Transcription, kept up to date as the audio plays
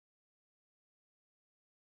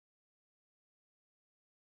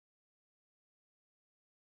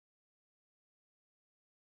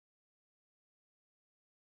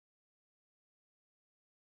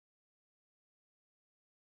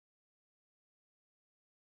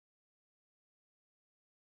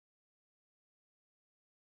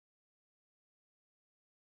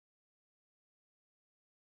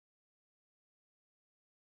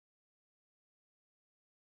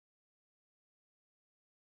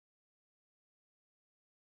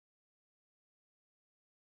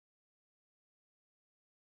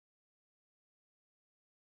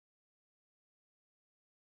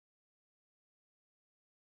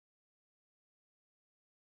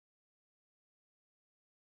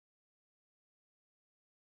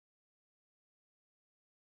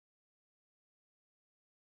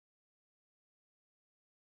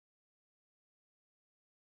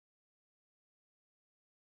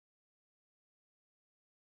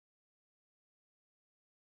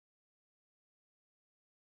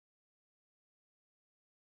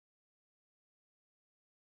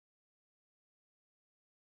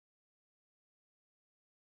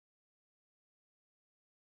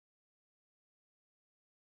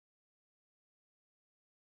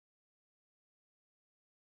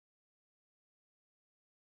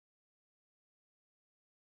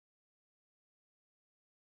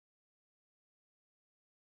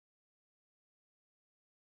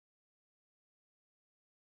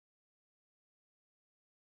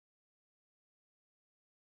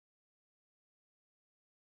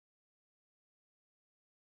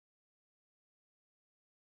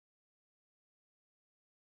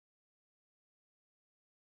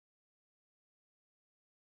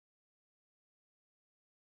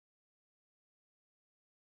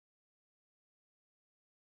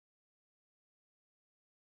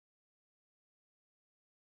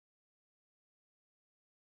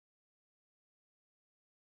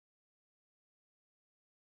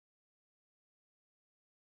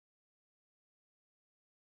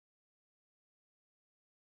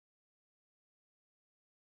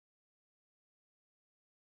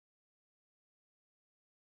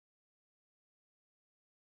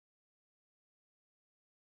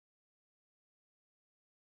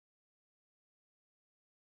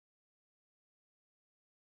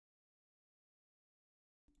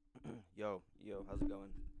Yo, how's it going?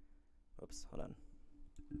 Oops, hold on.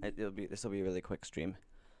 This will be a really quick stream.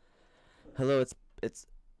 Hello, it's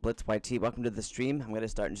Blitz YT. Welcome to the stream. I'm gonna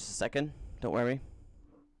start in just a second. Don't worry.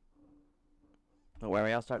 Don't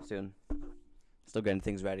worry, I'll start soon. Still getting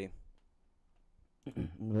things ready. I'm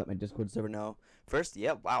gonna let my Discord server know. First,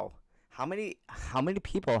 yeah, wow. How many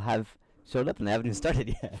people have showed up and they haven't even started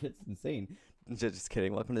yet? It's insane. Just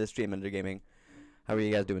kidding. Welcome to the stream, Under Gaming. How are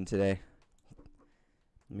you guys doing today?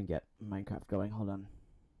 Let me get Minecraft going. Hold on.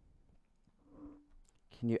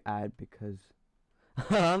 Can you add because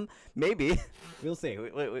maybe we'll see.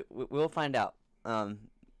 We'll find out.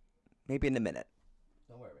 Maybe in a minute.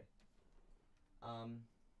 Don't worry.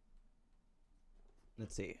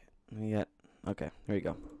 Let's see. Let me get. Okay, here we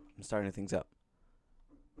go. I'm starting things up.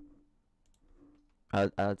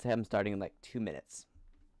 I'd say I'm starting in like 2 minutes.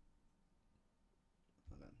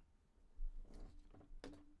 Hold on.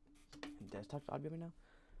 Did I talk to audio right now?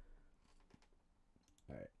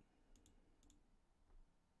 All right.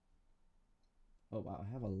 Oh wow, I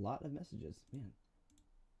have a lot of messages, man.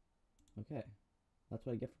 Okay, that's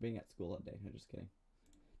what I get for being at school all day. I'm just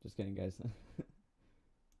kidding, guys.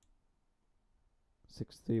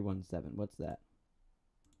 6317. What's that?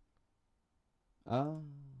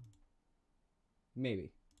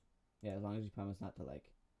 Maybe. Yeah, as long as you promise not to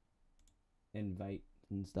like invite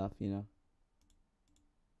and stuff, you know.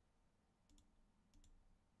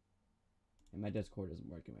 And my Discord isn't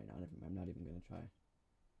working right now. I'm not even gonna try.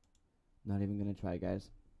 Not even gonna try,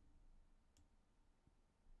 guys.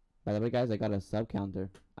 By the way, guys, I got a sub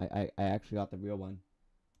counter. I actually got the real one.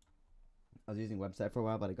 I was using website for a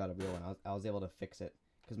while, but I got a real one. I was able to fix it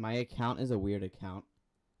because my account is a weird account.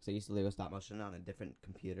 Because I used to Lego stop motion on a different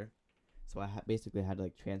computer, so I basically had to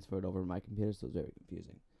like transfer it over to my computer. So it was very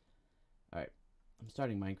confusing. All right, I'm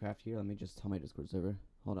starting Minecraft here. Let me just tell my Discord server.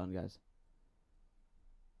 Hold on, guys.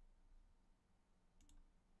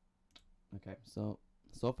 Okay, so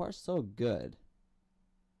far so good.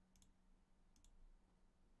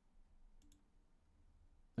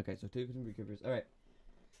 Okay, so 2 recovers. All right.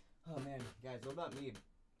 Oh man, guys, what about me?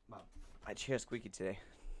 Wow, my chair's squeaky today.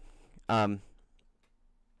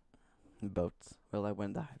 Boats. Will I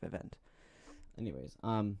win the Hive event? Anyways,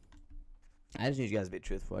 I just need you guys to be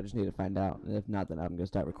truthful. I just need to find out. And if not, then I'm gonna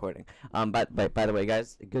start recording. But by the way,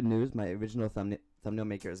 guys, good news. My original thumbnail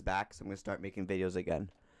maker is back, so I'm gonna start making videos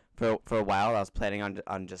again. For a while, I was planning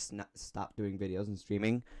on just not stop doing videos and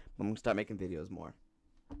streaming. But I'm gonna start making videos more.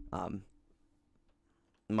 I'm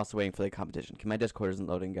also waiting for the competition. My Discord isn't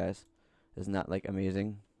loading, guys. Isn't that like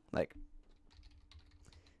amazing? Like,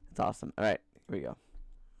 it's awesome. All right, here we go.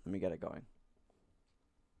 Let me get it going.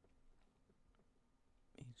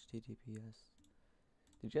 HTTPS.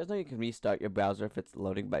 Did you guys know you can restart your browser if it's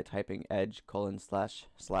loading by typing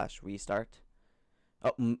edge://restart?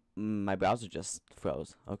 Oh, my browser just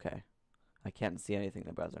froze. Okay. I can't see anything in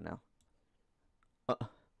the browser now. It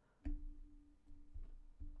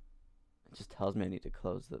just tells me I need to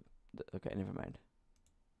close the okay, never mind.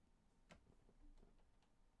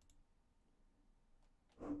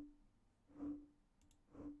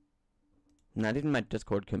 Not even my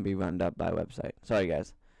Discord can be run up by website. Sorry,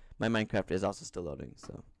 guys. My Minecraft is also still loading,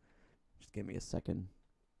 so just give me a second.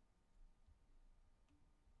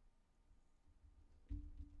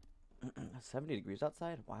 70 degrees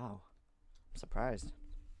outside? Wow. I'm surprised.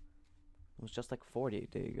 It was just like 40.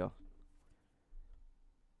 There you go.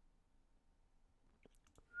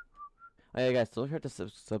 Oh yeah, guys, still here to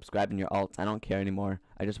subscribe in your alts. I don't care anymore.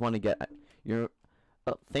 I just want to get your...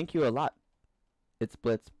 Oh, thank you a lot. It's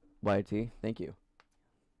Blitz YT. Thank you.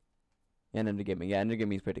 And Under Gaming. Yeah, Under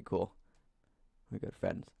Gaming is pretty cool. We're good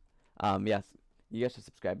friends. Yes, you guys should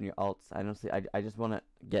subscribe in your alts. I just want to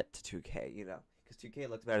get to 2K, you know. Because 2K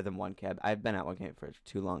looks better than 1K. I've been at 1K for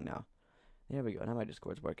too long now. There we go. Now my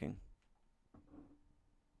Discord's working.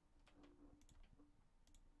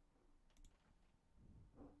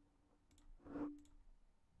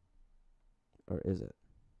 Or is it?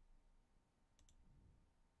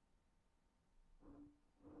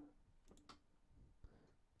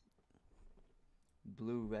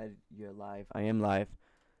 Blue, red, you're live. I am live.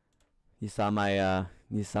 You saw my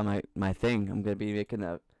my thing. I'm gonna be making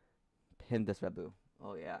a pin this red blue.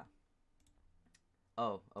 Oh yeah.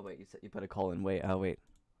 Oh wait, you said you put a colon. Wait, wait.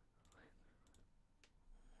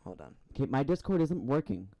 Hold on. Okay, my Discord isn't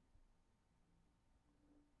working.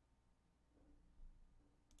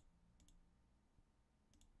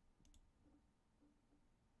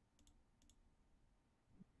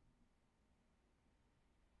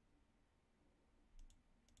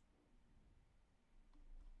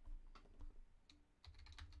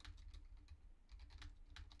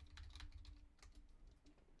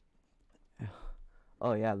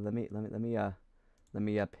 Oh yeah, let me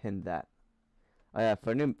pin that. Oh yeah,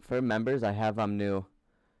 for members, I have new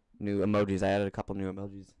emojis. I added a couple new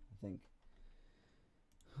emojis, I think.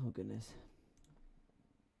 Oh goodness.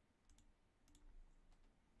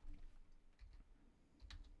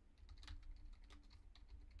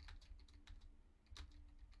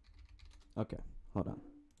 Okay, hold on.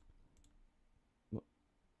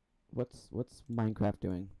 What's Minecraft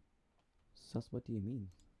doing? Sus, what do you mean?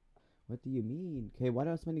 What do you mean? Okay, why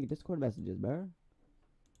do I sending Discord messages, bro?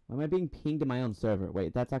 Why am I being pinged in my own server?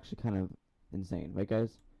 Wait, that's actually kind of insane, right,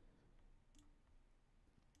 guys?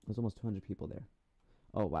 There's almost 200 people there.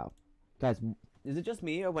 Oh wow, guys, is it just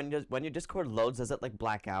me or when your Discord loads, does it like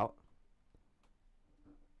black out?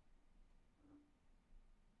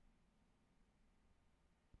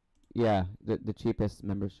 Yeah, the cheapest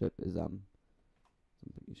membership is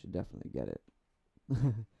you should definitely get it.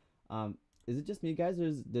 Is it just me, guys, or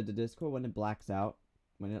is the Discord when it blacks out,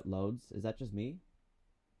 when it loads, is that just me?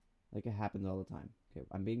 Like it happens all the time. Okay,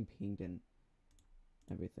 I'm being pinged in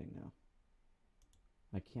everything now.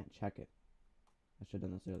 I can't check it. I should have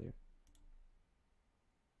done this earlier.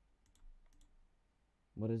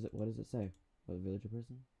 What is it? What does it say? A villager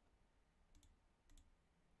person?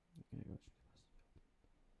 Okay, go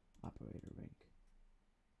operator rank.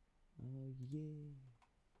 Oh yeah.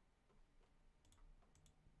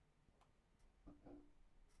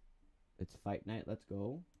 It's fight night. Let's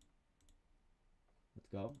go. Let's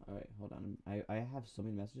go. All right, hold on. I have so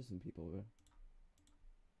many messages from people.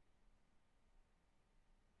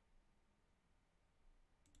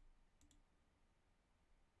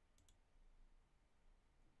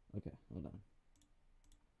 Okay, hold on.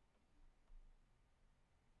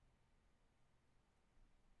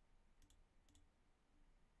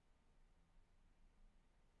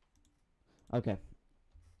 Okay.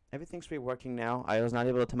 Everything's working now. I was not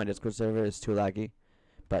able to tell my Discord server is too laggy.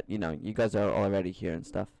 But, you know, you guys are already here and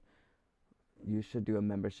stuff. You should do a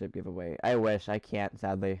membership giveaway. I wish. I can't,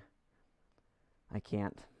 sadly. I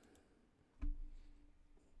can't.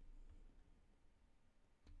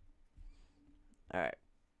 Alright.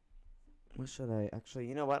 What should I... Actually,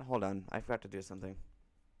 you know what? Hold on. I forgot to do something.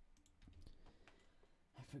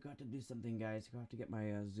 I forgot to do something, guys. I have to get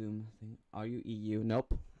my Zoom thing. Are you EU?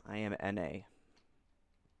 Nope. I am NA.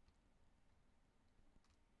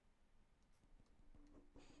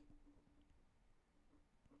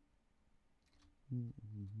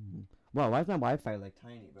 Wow, why is my Wi-Fi like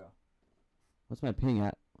tiny, bro? What's my ping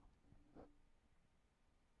at?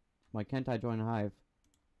 Why can't I join Hive?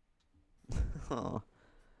 Oh,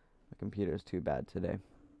 my computer is too bad today.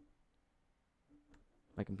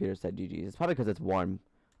 My computer said GG's. It's probably because it's warm.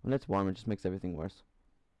 When it's warm, it just makes everything worse.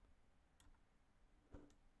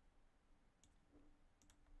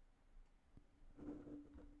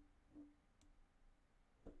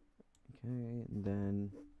 Okay, and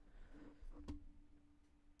then...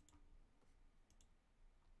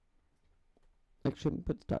 Actually,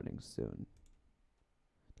 put starting soon.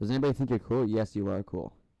 Does anybody think you're cool? Yes, you are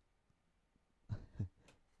cool.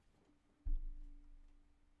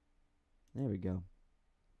 There we go.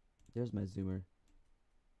 There's my zoomer.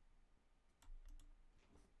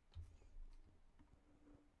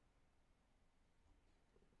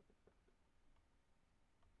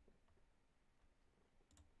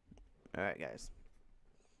 Alright, guys.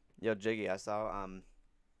 Yo, Jiggy, I saw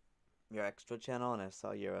your extra channel and I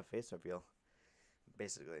saw your face reveal.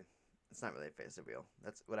 Basically, it's not really a face reveal.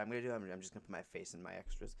 That's what I'm gonna do. I'm just gonna put my face in my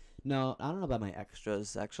extras. No, I don't know about my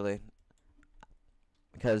extras actually,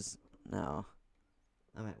 because no,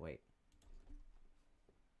 I might wait.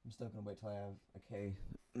 I'm still gonna wait till I have a K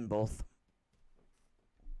in both.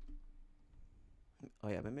 Oh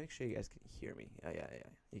yeah, but make sure you guys can hear me. Yeah,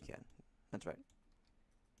 you can. That's right.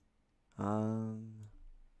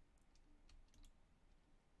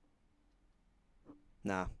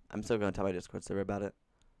 Nah, I'm still gonna tell my Discord server about it.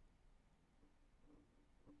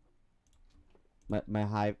 My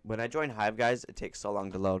Hive, when I join Hive, guys, it takes so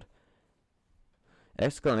long to load.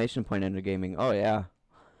 Exclamation point enter gaming. Oh yeah.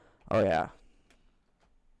 Oh yeah.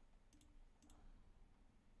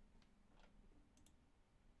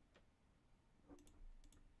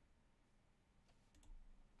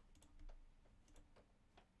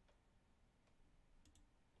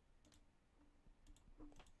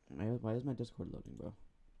 Why is my Discord loading, bro?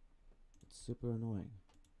 It's super annoying.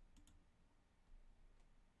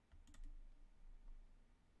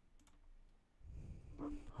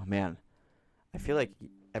 Oh man, I feel like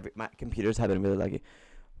my computers have been really laggy.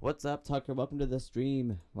 What's up, Tucker? Welcome to the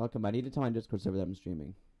stream. Welcome. I need to tell my Discord server that I'm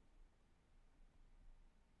streaming.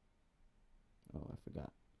 Oh, I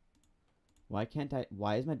forgot. Why can't I?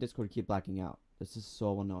 Why is my Discord keep blacking out? This is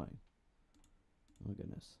so annoying. Oh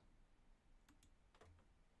goodness.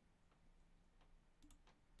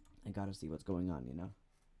 I gotta see what's going on, you know.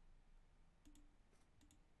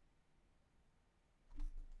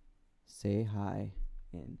 Say hi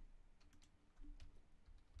in.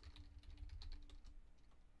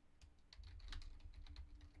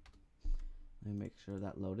 Let me make sure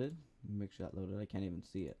that loaded. Make sure that loaded. I can't even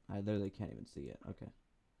see it. I literally can't even see it. Okay.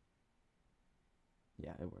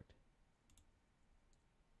 Yeah, it worked.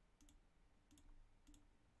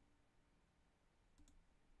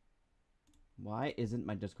 Why isn't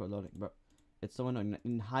my Discord loading, bro? It's so annoying.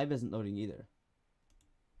 And Hive isn't loading either.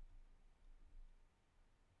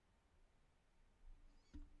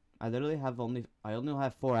 I literally have only 4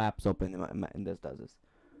 apps open and this does this.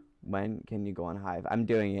 When can you go on Hive? I'm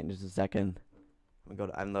doing it in just a second.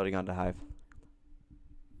 I'm loading onto Hive.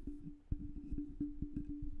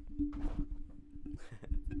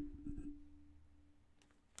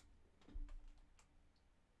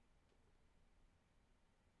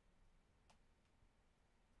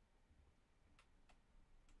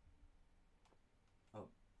 Oh.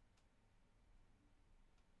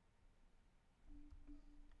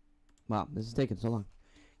 Wow, this is taking so long.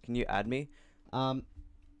 Can you add me?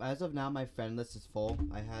 As of now, my friend list is full.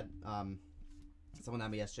 I had someone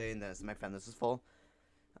add me yesterday, and my friend list is full.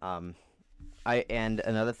 And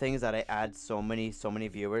another thing is that I add so many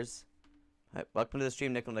viewers. Hi, welcome to the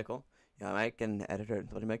stream, Nickel. Yeah, Mike and editor,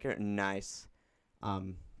 Bloody Maker, nice.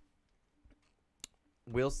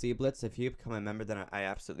 We'll see, Blitz. If you become a member, then I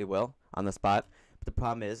absolutely will on the spot. But the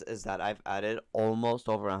problem is that I've added almost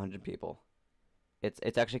over 100 people.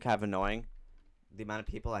 It's actually kind of annoying. The amount of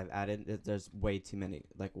people I've added, there's way too many,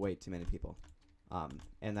 way too many people.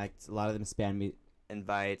 And like a lot of them spam me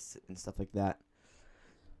invites and stuff like that.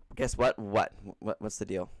 Guess what? What's the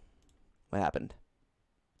deal? What happened?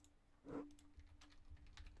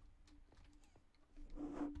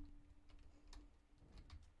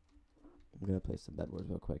 I'm gonna play some BEDWARS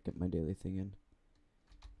real quick, get my daily thing in.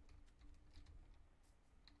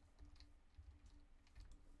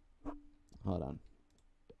 Hold on.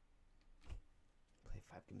 Play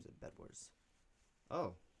 5 games of BEDWARS.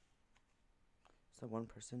 Oh. Is that one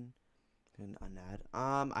person in an ad?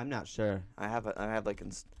 I'm not sure. I have like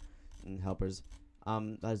in helpers.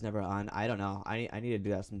 That's never on. I don't know. I need to do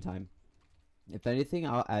that sometime. If anything,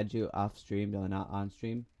 I'll add you off stream, though not on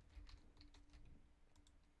stream.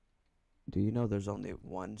 Do you know there's only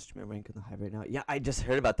one streamer rank in the Hive right now? Yeah, I just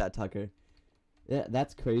heard about that, Tucker. Yeah,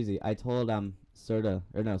 that's crazy. I told Serta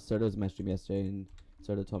was my stream yesterday, and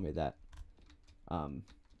Serta told me that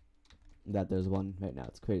that there's one right now.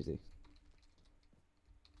 It's crazy.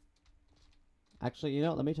 Actually, you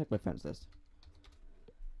know, let me check my friends list.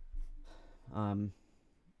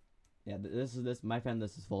 Yeah, my friend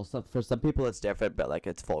list is full. So for some people it's different, but like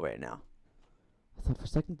it's full right now. I thought for a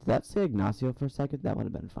second, did that say Ignacio for a second? That would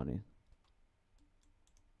have been funny.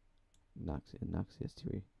 Noxious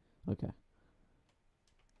TV. Okay.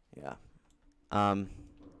 Yeah. I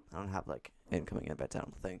don't have like incoming invites, I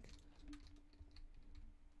don't think.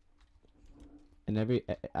 And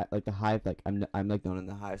like the Hive, like I'm like known in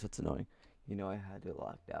the Hive, so it's annoying. You know, I had to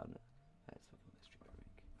lock down.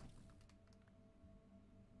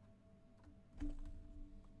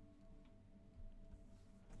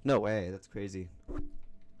 No way, that's crazy.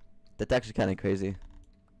 That's actually kind of crazy.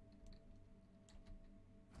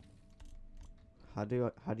 How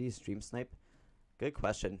do you stream snipe? Good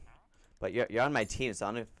question. But you're on my team, so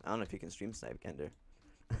I don't know if you can stream snipe, Kender.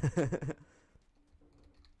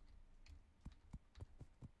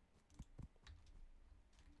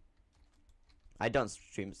 I don't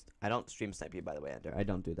stream snipe you, by the way, Ender. I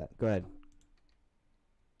don't do that. Go ahead.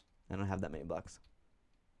 I don't have that many blocks.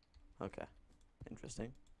 Okay.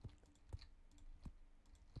 Interesting.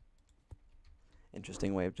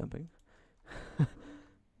 Interesting way of jumping.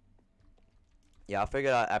 Yeah, I'll figure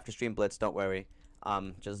it out after stream Blitz, don't worry.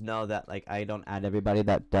 Just know that like I don't add everybody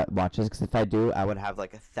that watches, because if I do, I would have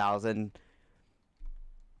like 1,000.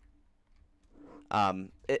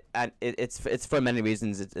 It's for many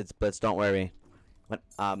reasons. It's Blitz, don't worry.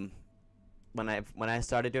 When I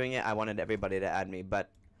started doing it, I wanted everybody to add me, but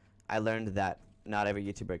I learned that not every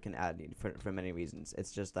YouTuber can add me for many reasons.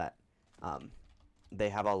 It's just that they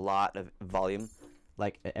have a lot of volume,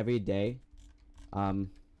 like every day.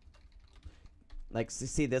 Like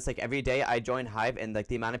see this, like every day I join Hive, and like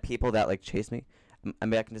the amount of people that like chase me, I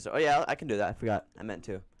mean I can just, oh yeah, I can do that. I forgot, I meant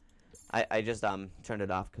to. I just turned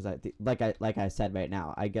it off because like I said right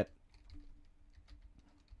now, I get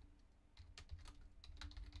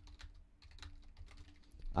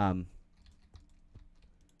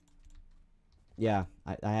Yeah,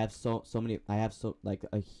 I have so many. I have so like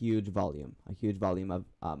a huge volume of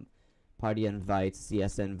party invites,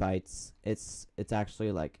 CS invites. It's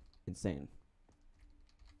actually like insane.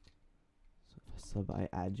 So if I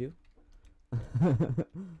add you,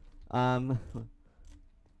 um,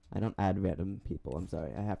 I don't add random people. I'm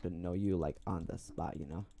sorry. I have to know you like on the spot. You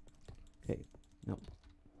know. Okay. No.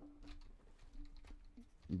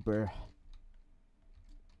 Brr.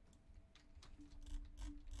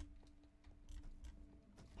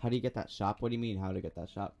 How do you get that shop? What do you mean? How to get that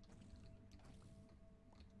shop?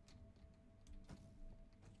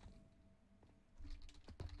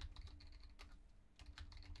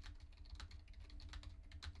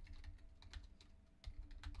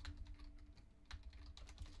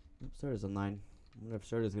 Soda's online. I wonder if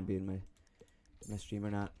Soda's gonna be in my stream or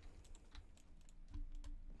not.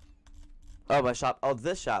 Oh, my shop. Oh,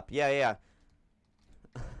 this shop. Yeah, yeah.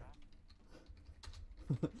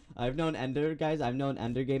 I've known Ender, guys. I've known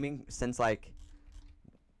Ender Gaming since like.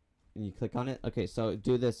 And you click on it. Okay, so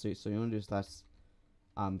do this. So you want to do slash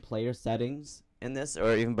player settings in this,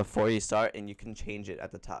 or even before you start, and you can change it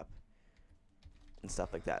at the top and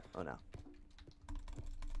stuff like that. Oh no.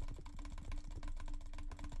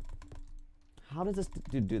 How does this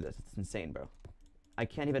dude do this? It's insane, bro. I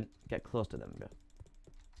can't even get close to them, bro.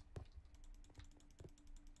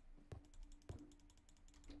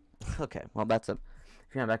 Okay, well that's a.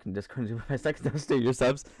 If you're not back in Discord in 5 seconds, don't stay your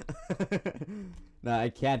subs. No, I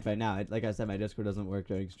can't right now. Like I said, my Discord doesn't work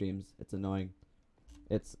during streams. It's annoying.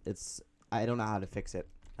 It's. I don't know how to fix it.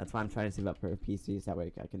 That's why I'm trying to save up for PCs. That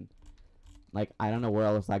way I can. Like, I don't know where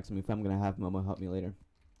all this lags me. If I'm gonna have Momo help me later.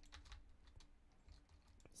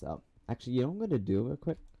 So, actually, you know what I'm gonna do real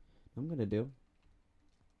quick? I'm gonna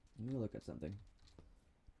look at something.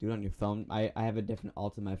 Do it on your phone. I have a different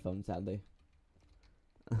alt on my phone, sadly.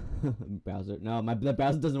 Browser. No, the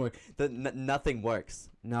browser doesn't work. Nothing works.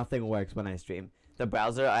 Nothing works when I stream. The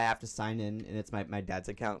browser, I have to sign in, and it's my dad's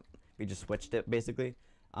account. We just switched it basically.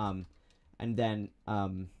 And then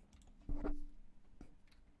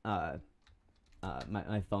my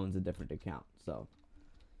phone's a different account. So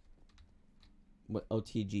what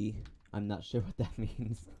OTG? I'm not sure what that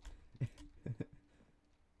means.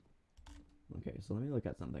 Okay, so let me look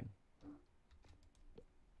at something.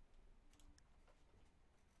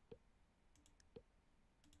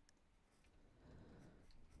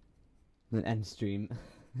 Then end stream.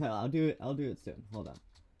 I'll do it soon. Hold on.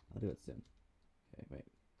 I'll do it soon. Okay, wait.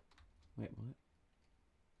 Wait, what?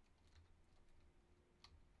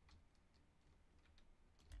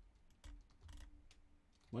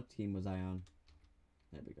 What team was I on?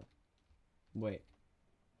 There we go. Wait.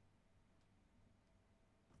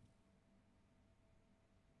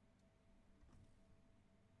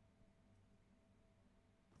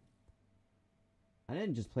 I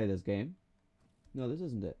didn't just play this game. No, this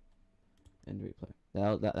isn't it. End replay.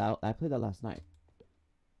 I played that last night.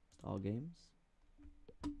 All games.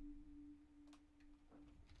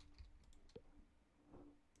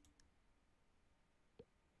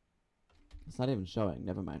 It's not even showing.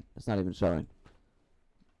 Never mind. It's not even showing.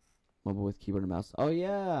 Mobile with keyboard and mouse. Oh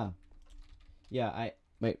yeah. Yeah.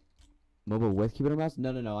 Wait. Mobile with keyboard and mouse?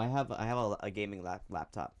 No. I have a gaming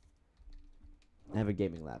laptop. I have a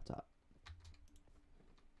gaming laptop.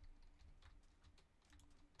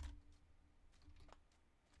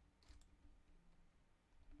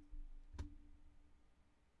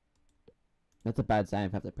 That's a bad sign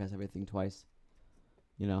if I have to press everything twice.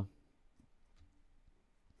 You know.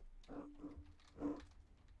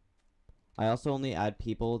 I also only add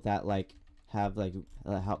people that like have like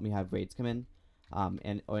help me have raids come in,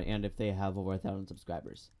 and if they have over 1,000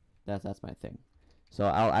 subscribers. That's my thing. So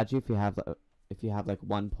I'll add you if you have like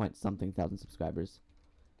 1 point something thousand subscribers.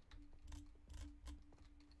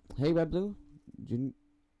 Hey Red Blue,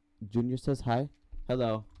 Junior says hi.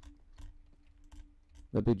 Hello.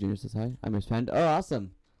 Red Blue Junior says hi. I'm his friend. Oh,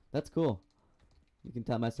 awesome. That's cool. You can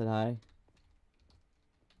tell him I said hi.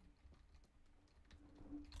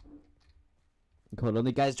 Code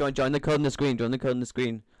only, guys. Join the code in the screen. Join the code in the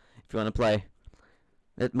screen if you want to play.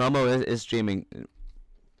 Momo is streaming.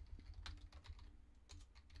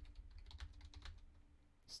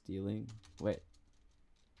 Stealing. Wait.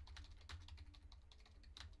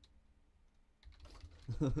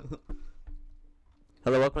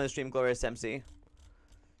 Hello, welcome to the stream, Glorious MC.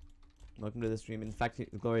 Welcome to the stream. In fact,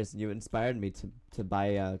 Glorious, you inspired me to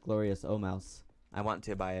buy Glorious O mouse. I want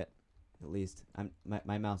to buy it, at least.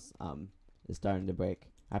 My mouse is starting to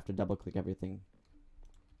break. I have to double click everything.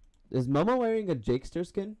 Is Momo wearing a Jakester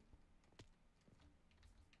skin?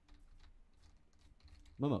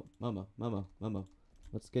 Momo.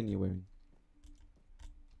 What skin you wearing?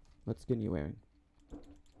 What skin you wearing?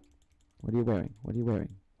 What are you wearing? What are you wearing?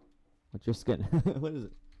 What's your skin? What is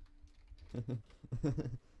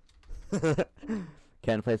it?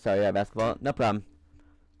 Can't play sorry basketball. No problem.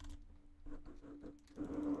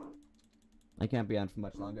 I can't be on for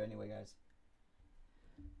much longer anyway, guys.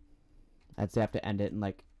 I'd say I have to end it in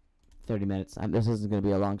like 30 minutes. This isn't going to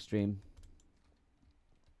be a long stream.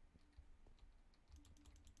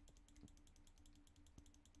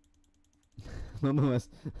 Momo must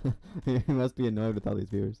he must be annoyed with all these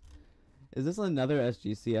viewers. Is this another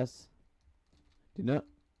SGCS? Do you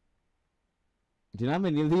know how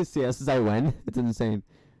many of these CSs I win? It's insane.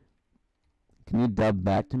 Can you dub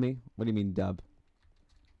back to me? What do you mean dub?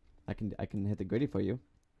 I can hit the gritty for you.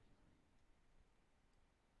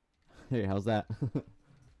 Here, how's that?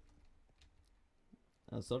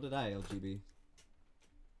 So did I, LGB.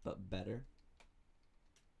 But better.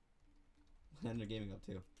 And they're gaming up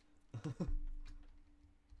too.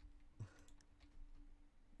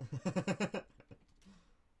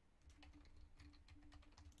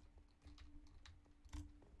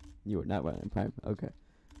 You were not running Prime. Okay.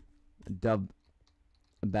 Dub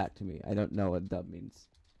back to me. I don't know what dub means.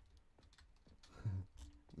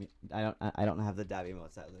 I don't have the dab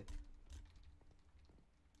emote, sadly.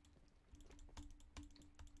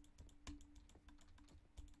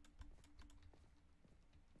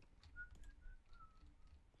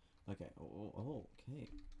 Okay. Oh, okay.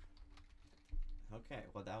 Okay.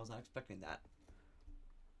 Well, I was not expecting that.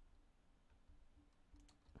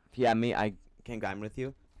 If you have me, I can grind with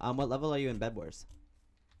you. What level are you in BEDWARS?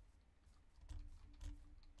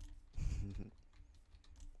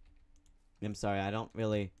 I'm sorry, I don't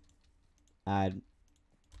really add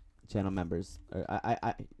channel members. Or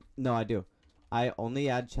no, I do. I only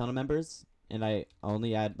add channel members, and I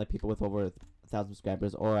only add like people with over 1,000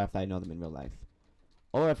 subscribers, or if I know them in real life,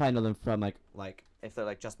 or if I know them from like if they're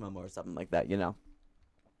like just Momo or something like that, you know.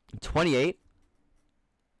 28.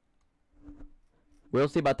 We'll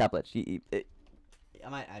see about that, Blitch. I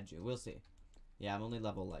might add you. We'll see. Yeah, I'm only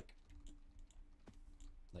level like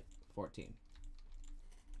 14.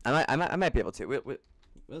 I might be able to.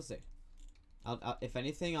 We'll see. I'll if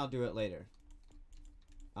anything, I'll do it later.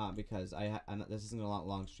 Because this isn't a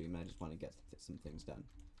long stream. And I just want to get some things done.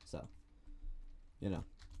 So, you know.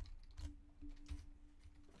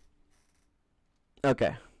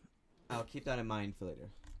 Okay. I'll keep that in mind for later.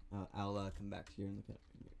 I'll come back here and look at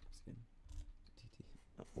your skin.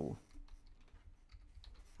 Oh.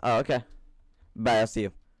 Oh, okay. Bye. I'll see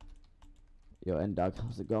you. Yo, N Dog,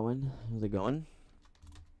 how's it going? How's it going?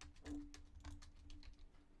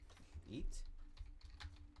 Eat?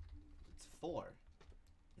 It's 4.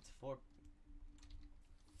 It's 4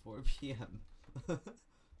 p.m.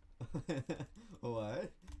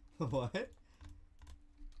 What? What?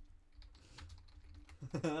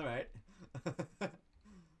 Alright.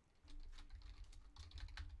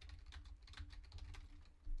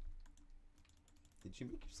 Did you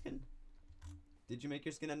make your skin? Did you make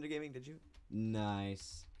your skin under gaming? Did you?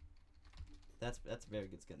 Nice. That's very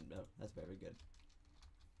good skin. No, that's very good.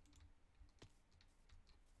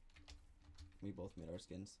 We both made our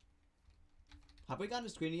skins. Have we gotten a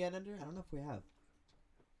screen yet, Ender? I don't know if we have.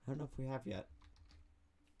 I don't know if we have yet.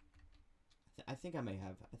 I think I may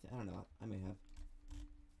have. I don't know. I may have.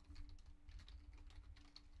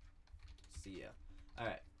 See ya.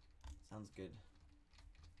 Alright. Sounds good.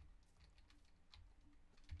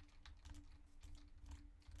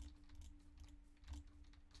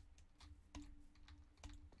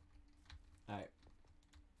 Alright.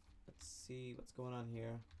 Let's see what's going on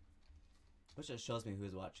here. Which just shows me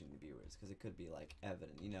who's watching the viewers, because it could be like Evan,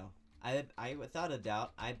 you know. I without a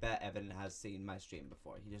doubt, I bet Evan has seen my stream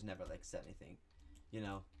before. He just never like said anything, you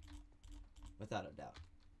know. Without a doubt.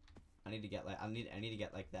 I need to get like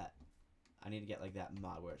that. I need to get like that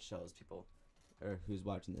mod where it shows people or who's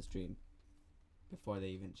watching the stream before they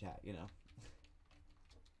even chat, you know.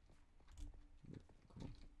 Cool.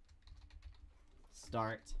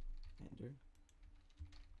 Start. Enter.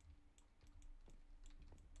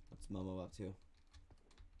 What's Momo up to?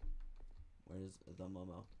 Where's the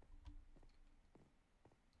Momo?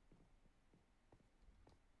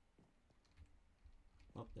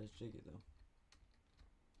 Oh, there's Jiggy though.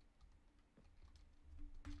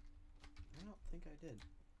 I don't think I did.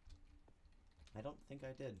 I don't think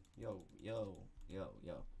I did. Yo.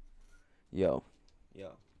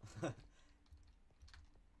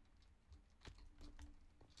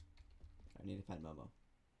 I need to find Momo.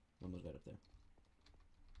 Momo's right up there.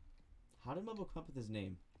 How did Momo come up with his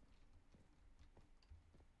name?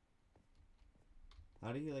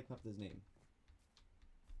 How did he like come up with his name?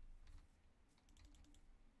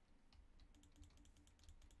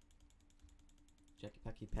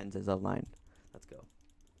 Kentucky Pens is online. Let's go.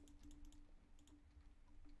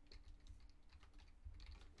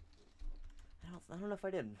 I don't know if I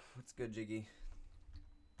did. What's good, Jiggy?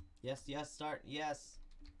 Yes, start. Yes.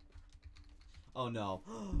 Oh no.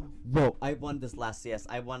 Whoa, I won this last CS.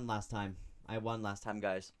 I won last time,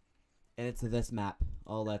 guys. And it's this map.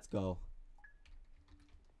 Oh, let's go.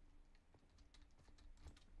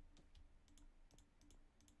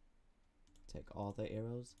 Take all the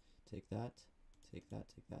arrows. Take that. Take that.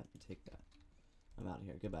 Take that. And take that. I'm out of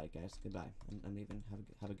here. Goodbye, guys. Goodbye. I'm leaving.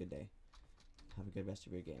 Have a good day. Have a good rest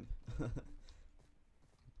of your game.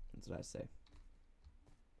 That's what I say.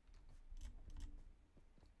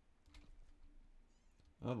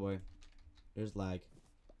 Oh boy. There's lag.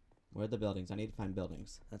 Where are the buildings? I need to find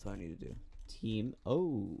buildings. That's what I need to do. Team.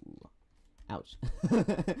 Oh. Ouch.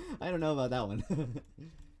 I don't know about that one.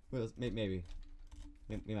 Maybe.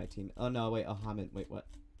 Maybe my team. Oh no, wait. Ahmed. Wait, what?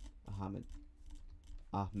 Ahmed.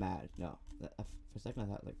 Ahmad. No. For a second I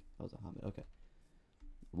thought like that was Ahmed. Okay.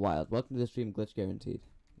 Wild. Welcome to the stream. Glitch guaranteed.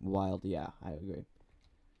 Wild. Yeah, I agree.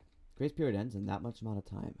 Grace period ends in that much amount of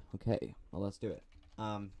time. Okay. Well, let's do it.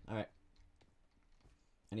 Alright.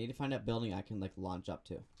 I need to find out building I can like launch up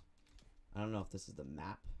to. I don't know if this is the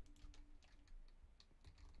map.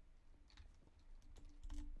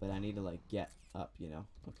 But I need to like get up, you know.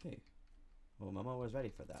 Okay. Well, Momo was ready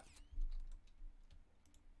for that.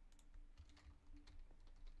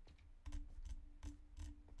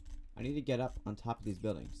 I need to get up on top of these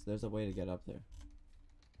buildings. There's a way to get up there.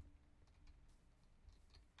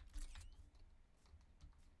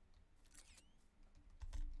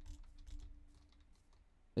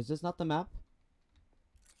 Is this not the map?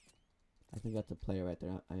 I think that's a player right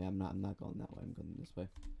there. I'm not going that way. I'm going this way.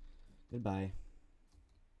 Goodbye.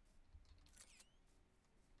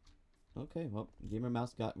 Okay, well, Gamer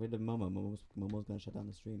Mouse got rid of Momo. Momo's gonna shut down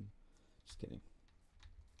the stream. Just kidding.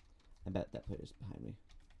 I bet that player's behind me.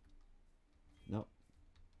 Nope.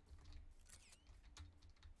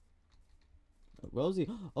 Rosie.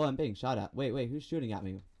 Oh, I'm being shot at. Wait, who's shooting at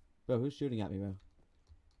me? Bro, who's shooting at me, bro?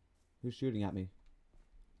 Who's shooting at me?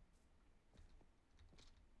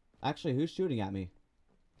 Actually, who's shooting at me?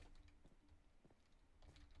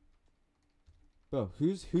 Bro,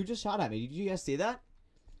 who just shot at me? Did you guys see that?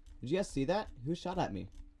 Did you guys see that? Who shot at me?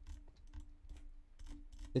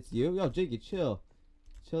 It's you? Yo, Jiggy, chill.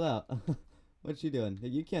 Chill out. What you doing?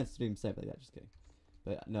 You can't stream snipe like that, just kidding.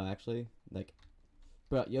 But no, actually, like,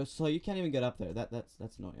 bro, yo, soy, you can't even get up there. That's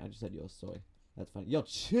annoying. I just said yo, soy. That's funny. Yo,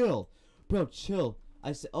 chill. Bro, chill.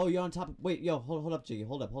 I said, oh, you're on top of, wait, yo, hold up, Jiggy.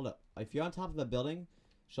 Hold up. If you're on top of a building,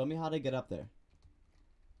 show me how to get up there.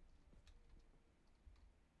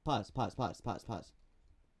 Pause.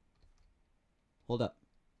 Hold up.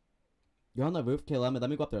 You're on the roof? Okay, let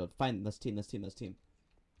me go up there. Find this team.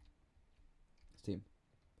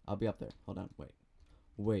 I'll be up there. Hold on.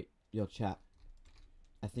 Wait. Yo, chat.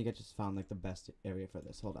 I think I just found like the best area for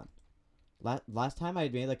this. Hold on. Last time I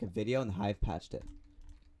made like a video and the Hive patched it.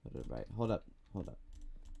 Right. Hold up.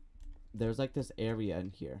 There's like this area in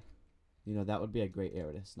here. You know, that would be a great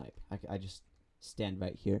area to snipe. I just stand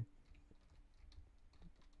right here.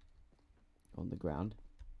 On the ground.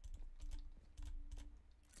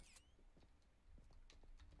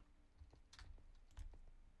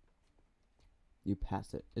 You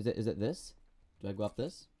pass it. Is it this? Do I go up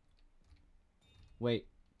this? Wait.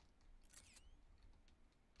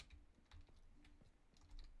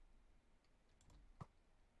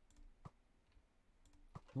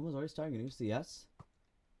 Someone's already starting a new CS?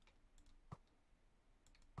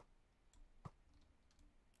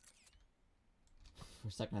 For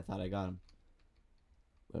a second I thought I got him.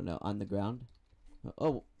 Oh no, on the ground.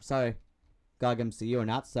 Oh, sorry. GogMC, you are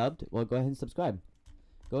not subbed. Well, go ahead and subscribe.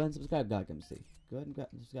 Go ahead and subscribe, GogMC. Go ahead and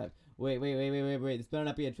subscribe. Wait. This better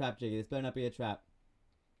not be a trap, Jiggy. This better not be a trap.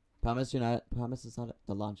 Promise you're not. Promise it's not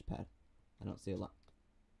the launch pad. I don't see a lot.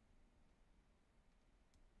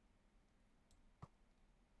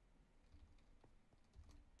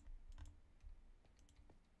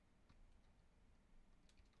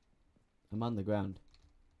 I'm on the ground.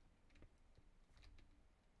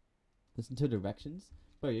 Listen to directions?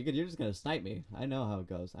 Bro, you're just gonna snipe me. I know how it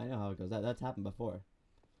goes. That's happened before.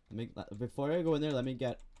 Before I go in there, let me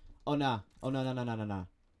get... Oh, nah. Oh, no. No.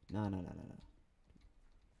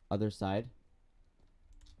 Other side.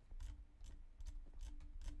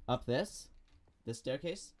 Up this? This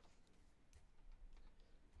staircase?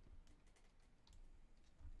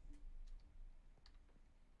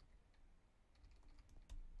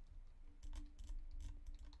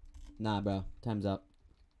 Nah, bro. Time's up.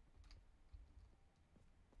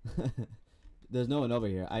 There's no one over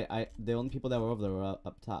here. The only people that were over there were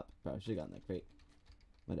up top. Bro, I should've gotten that crate.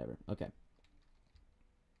 Whatever. Okay.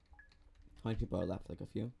 20 people are left, like a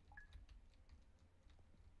few.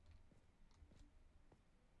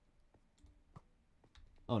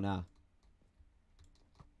 Oh, nah.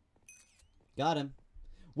 Got him.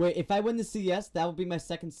 Wait, if I win the CS, that will be my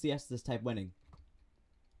second CS this type winning.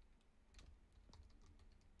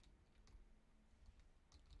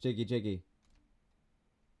 Jiggy, jiggy.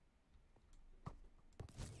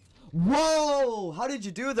 Whoa! How did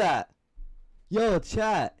you do that? Yo,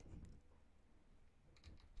 chat.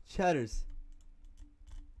 Chatters.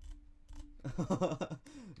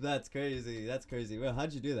 That's crazy. That's crazy. Well,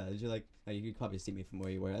 how'd you do that? Did you like... Oh, you could probably see me from where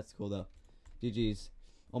you were. That's cool, though. GG's.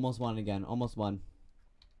 Almost won again. Almost won.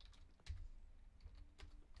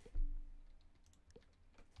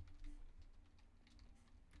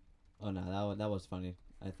 Oh, no. That was funny.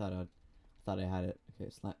 I thought I had it. Okay,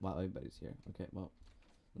 wow, everybody's here. Okay, well.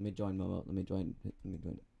 Let me join Momo. Let me join.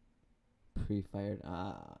 Pre-fired.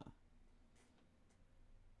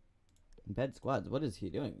 Bed squads. What is he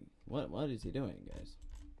doing? What is he doing, guys?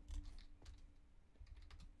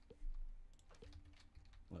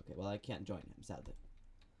 Okay, well I can't join him, sadly.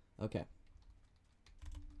 Okay.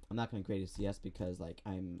 I'm not gonna create a CS because like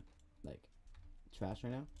I'm like trash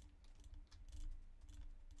right now.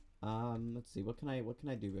 Let's see. What can I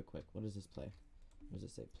do real quick? What does this play? What does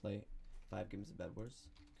it say? Play 5 games of BEDWARS.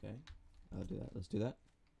 Okay. I'll do that. Let's do that.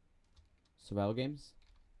 Survival games.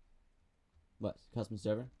 What? Custom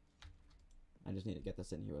server? I just need to get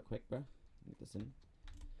this in here real quick, bro. Get this in.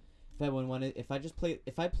 If everyone wanted, if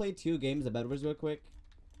I play 2 games of BEDWARS real quick,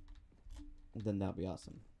 then that'll be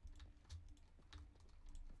awesome.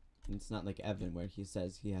 And it's not like Evan where he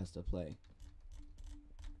says he has to play,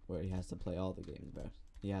 where he has to play all the games, bro.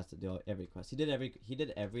 He has to do every quest. He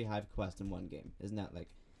did every Hive quest in 1 game. Isn't that like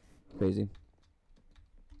crazy?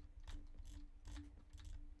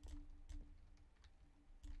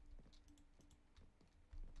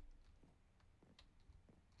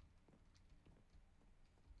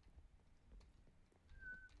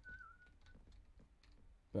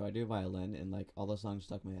 Bro, I do violin and like all the songs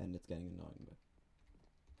stuck in my head and it's getting annoying, but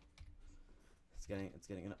it's getting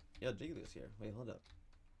annoying. Yo, Jiggly's here. Wait, hold up.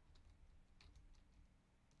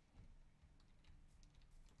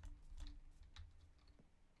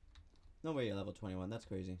 No way you're level 21. That's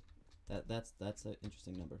crazy. That's an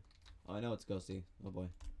interesting number. Oh, I know it's Ghosty. Oh boy.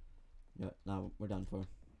 Yeah, now we're done for.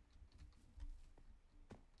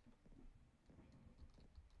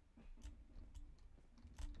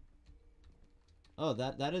 Oh,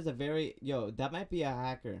 that is a very... Yo, that might be a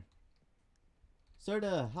hacker.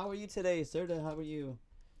 Serta, how are you today? Serta, how are you?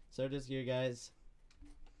 Serta's here, guys.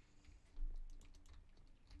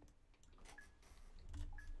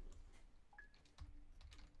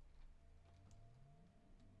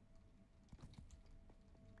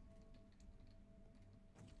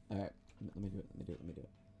 Alright, let me do it.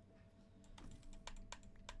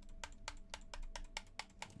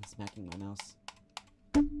 I'm smacking my mouse.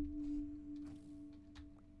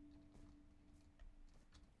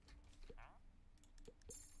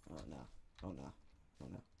 Oh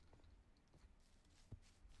no.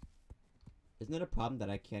 Isn't it a problem that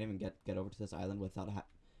I can't even get over to this island without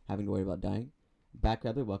having to worry about dying? Back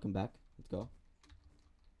Rabbit, welcome back. Let's go.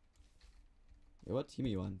 Yo, what team are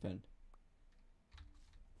you on, friend?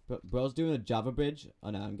 Bro's doing a Java bridge. Oh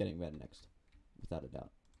no, I'm getting red next. Without a doubt.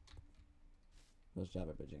 Bro's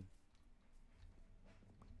Java bridging.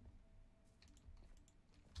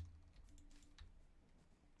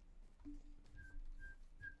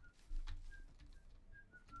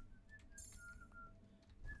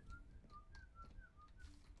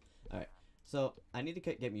 Alright, so I need to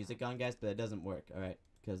get music on, guys, but it doesn't work, alright?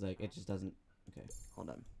 Because, like, it just doesn't... Okay, hold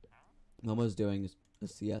on. Momo's doing a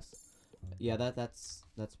CS. Yeah, that's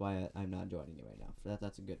why I'm not joining you right now.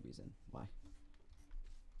 That's a good reason. Why?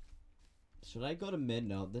 Should I go to mid?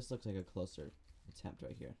 No, this looks like a closer attempt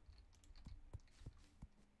right here.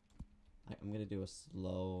 I'm gonna do a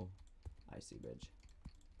slow icy bridge.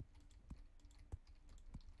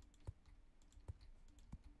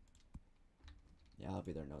 Yeah, I'll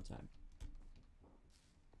be there in no time.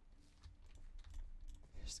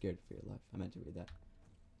 You're scared for your life. I meant to read that.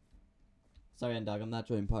 Sorry, N-Dog, I'm not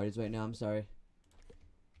joining parties right now. I'm sorry.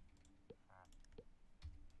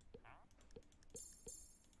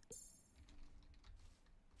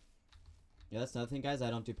 Yeah, that's another thing, guys.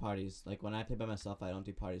 I don't do parties. Like, when I play by myself, I don't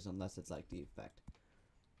do parties unless it's, like, the effect.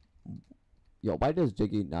 Yo, why does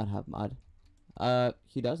Jiggy not have mod?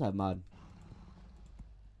 He does have mod.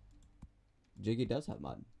 Jiggy does have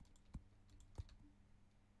mod.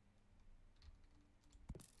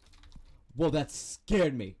 Whoa, that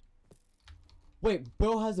scared me. Wait,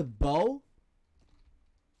 bro has a bow?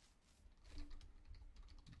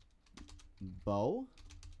 Bo?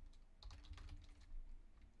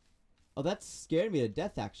 Oh, that scared me to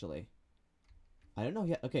death, actually. I don't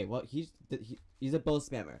know. Okay, well, he's a Bo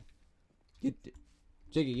spammer.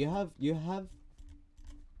 Jiggy, you have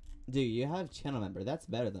dude, you have channel member. That's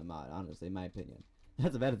better than mod, honestly, in my opinion.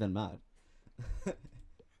 That's better than mod.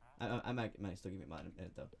 I might still give me mod in a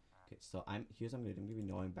minute though. Okay, so here's what I'm gonna do. I'm gonna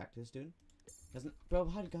be knowing back to this dude. Doesn't, bro?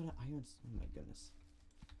 How got an iron? Oh my goodness,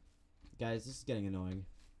 guys, this is getting annoying.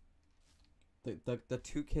 The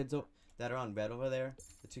two kids that are on red over there,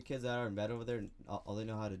 all they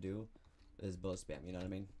know how to do is bow spam. You know what I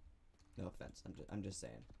mean? No offense. I'm just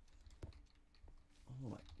saying. Oh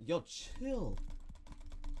my, yo, chill.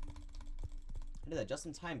 I did that just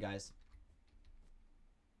in time, guys.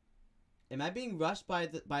 Am I being rushed by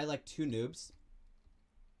like two noobs?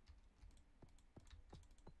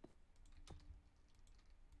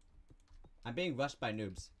 I'm being rushed by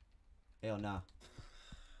noobs. Hell nah.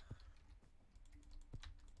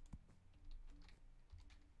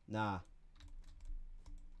 Nah.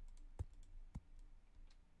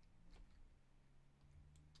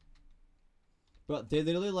 Bro, they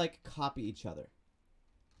literally like copy each other.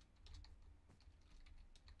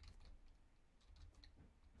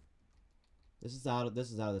 This is out of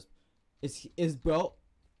this. Is bro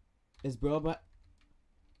but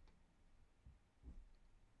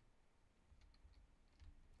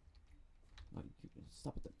oh,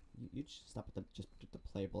 stop at the you stop at the just the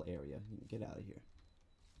playable area. You can get out of here.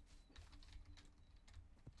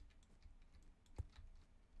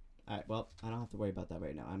 Alright, well, I don't have to worry about that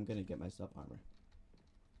right now. I'm gonna get myself armor.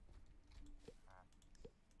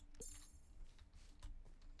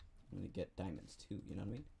 I'm gonna get diamonds too, you know what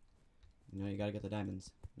I mean? You know, you gotta get the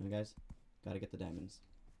diamonds. You know, guys? Gotta get the diamonds.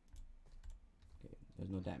 Okay, there's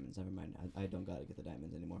no diamonds. Never mind. I don't gotta get the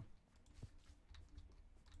diamonds anymore.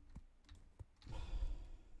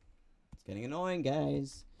 It's getting annoying,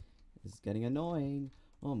 guys. It's getting annoying.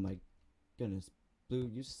 Oh my goodness. Blue,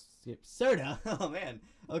 you skip Serta. Oh man.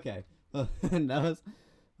 Okay. That was.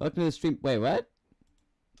 Welcome to the stream. Wait, what?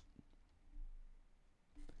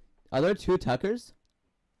 Are there two Tuckers?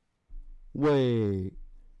 Wait.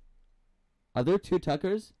 Are there two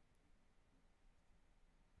Tuckers?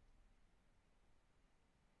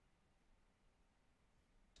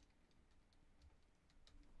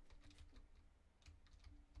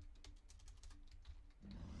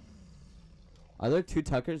 Are there two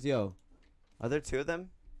Tuckers? Yo. Are there two of them?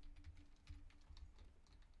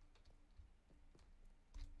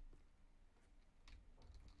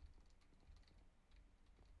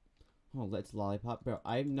 Oh, let's lollipop. Bro,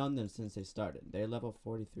 I've known them since they started. They're level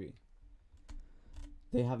 43.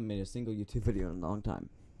 They haven't made a single YouTube video in a long time.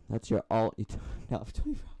 That's your all. No,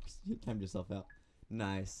 24 hours. You timed yourself out.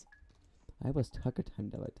 Nice. I was Tucker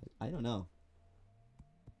timed out. I don't know.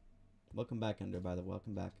 Welcome back, Ender, by the way.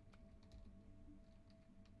 Welcome back.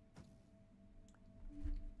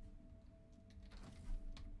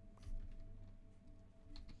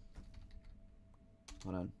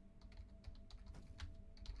 Hold on.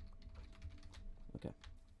 Okay.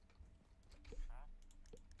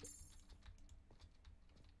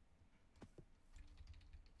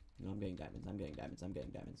 No, I'm getting diamonds. I'm getting diamonds. I'm getting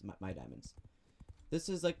diamonds. My diamonds. This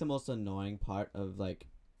is like the most annoying part of like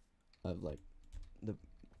the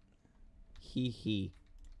hee.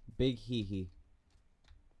 Big hee.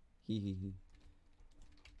 Hee.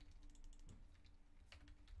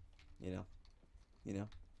 You know.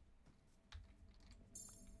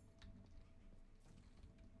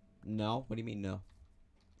 No? What do you mean no?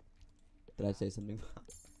 Did I say something?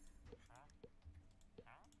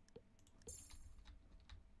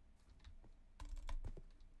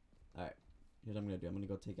 Alright. Here's what I'm gonna do. I'm gonna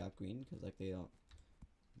go take out green because like they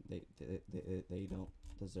don't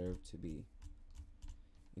deserve to be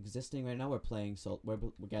existing right now. We're playing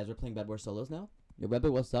guys, we're playing BEDWARS solos now. Yo,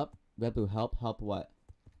 Rebel, what's up? Rebel, help what?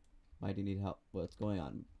 Why do you need help? What's going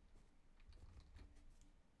on?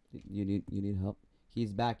 You need help?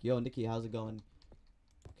 He's back. Yo, Nikki, how's it going?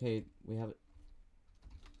 Okay, we have it.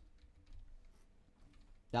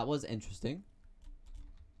 That was interesting.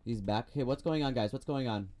 He's back. Hey, what's going on, guys? What's going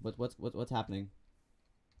on? What's happening?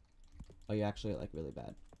 Oh, you're actually like really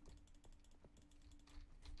bad.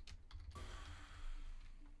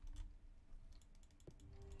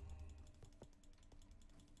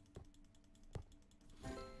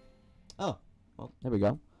 Oh, well, there we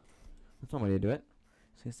go. That's one way to do it.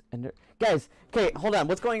 Guys, okay, hold on.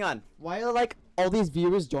 What's going on? Why are like all these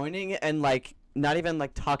viewers joining and like not even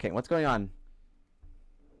like talking? What's going on?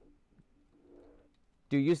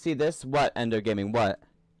 Do you see this? What, Ender Gaming? What?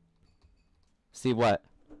 See what?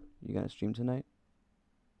 You gonna stream tonight?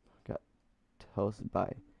 Got toasted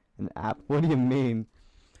by An app? What do you mean?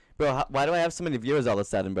 Bro, why do I have so many viewers all of a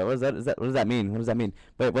sudden, bro? What does that mean? What does that mean?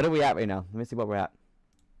 Wait, what are we at right now? Let me see what we're at.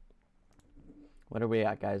 What are we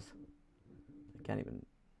at, guys? I can't even.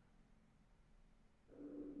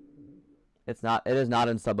 It is not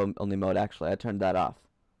in sub only mode, actually. I turned that off.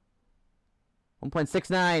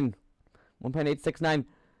 1.69. 1.869.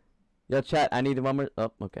 Yo, chat, I need one more.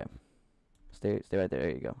 Oh, okay. Stay right there. There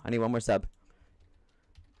you go. I need one more sub.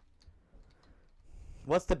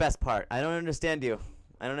 What's the best part? I don't understand you.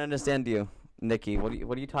 I don't understand you, Nikki. What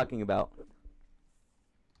are you talking about?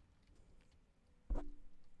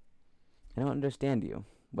 I don't understand you.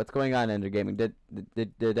 What's going on, Ender Gaming?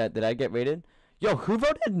 Did I get rated? Yo, who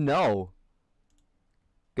voted no?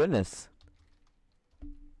 Goodness.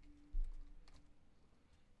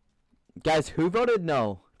 Guys, who voted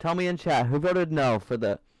no? Tell me in chat who voted no for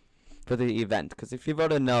the event. Because if you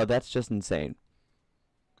voted no, that's just insane.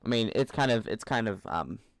 I mean, it's kind of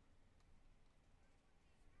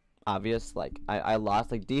obvious. Like I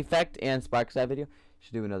lost. Like Defect and Sparks that video.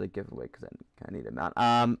 Should do another giveaway because I need a mount.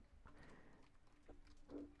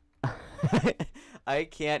 I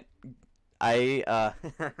can't. I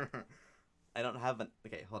don't have an.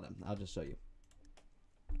 Okay, hold on. I'll just show you.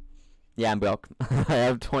 Yeah, I'm broke. I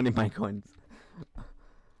have 20 my coins.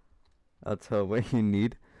 I'll tell what you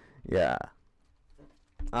need. Yeah.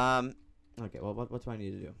 Okay. Well, what do I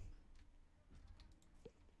need to do?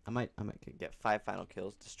 I might get 5 final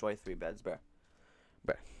kills, destroy 3 beds, bruh.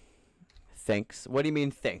 Thanks. What do you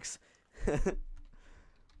mean thanks? What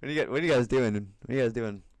are you guys doing? What are you guys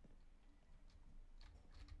doing?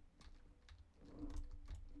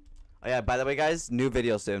 Oh yeah, by the way, guys, new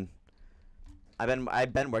video soon.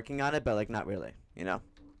 I've been working on it, but like not really, you know.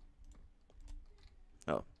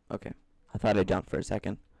 Oh, okay. I thought I jumped for a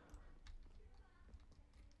second.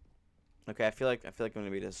 Okay, I feel like I'm gonna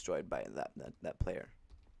be destroyed by that player.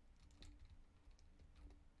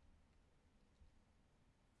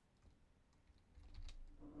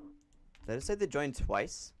 Did I say they joined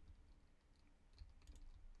twice?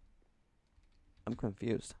 I'm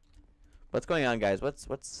confused. What's going on, guys? What's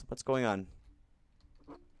going on?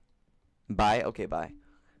 Bye. Okay, bye.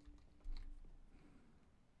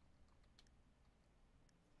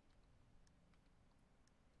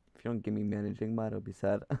 If you don't give me managing mod, I'll be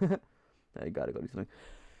sad. I gotta go do something.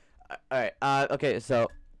 Alright, okay, so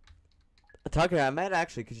Tucker, I might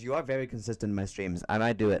actually, because you are very consistent in my streams, I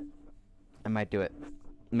might do it.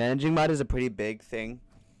 Managing mod is a pretty big thing.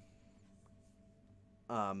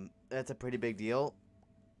 That's a pretty big deal.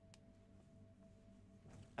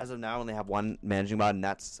 As of now, I only have one managing mod, and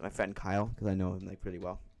that's my friend Kyle, because I know him like pretty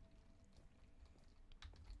well.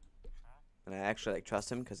 And I actually like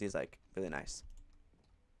trust him because he's like really nice.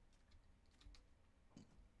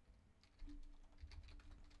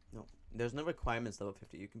 No, there's no requirements level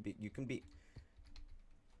 50. You can be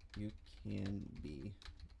red and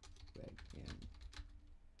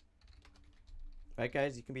right,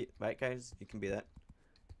 guys. You can be that.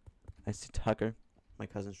 I see Tucker, my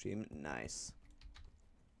cousin stream. Nice.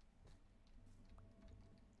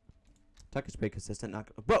 Tucker's pretty consistent.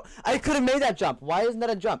 Bro, I could have made that jump. Why isn't that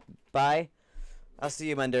a jump? Bye. I'll see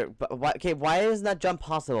you, Mender. But why? Okay, why isn't that jump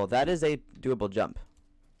possible? That is a doable jump.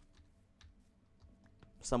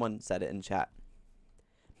 Someone said it in chat.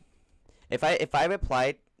 If I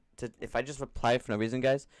just reply for no reason,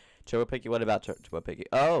 guys. Turbo Piggy. What about Turbo Piggy?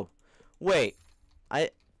 Oh, wait.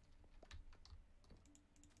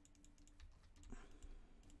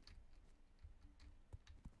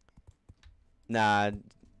 Nah.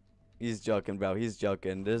 He's joking, bro. He's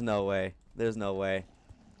joking. There's no way. Okay.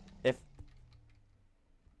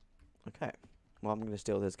 Well, I'm gonna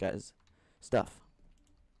steal this guy's stuff.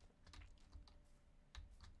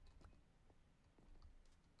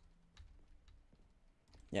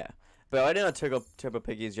 Yeah. Bro, I didn't know Turbo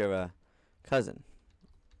Piggy's your cousin.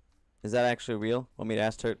 Is that actually real? Want me to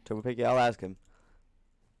ask Turbo Piggy? I'll ask him.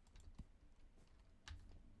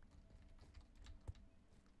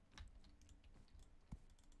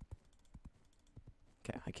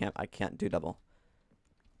 Okay, I can't do double.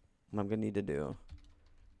 What I'm gonna need to do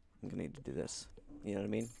this. You know what I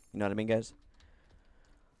mean? You know what I mean, guys?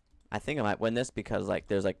 I think I might win this because like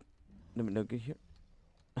there's like no good here.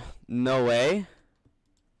 No way.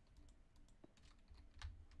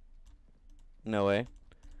 No way.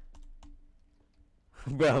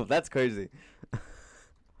 Bro, that's crazy.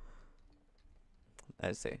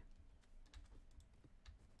 I see.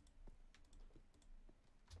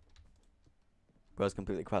 Bro's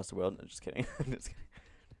completely across the world. No, just kidding. Just kidding.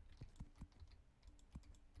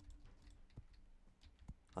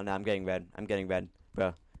 Oh no, I'm getting red.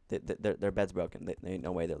 Bro, their bed's broken. They ain't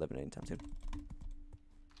no way they're living anytime soon.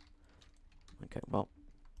 Okay, well.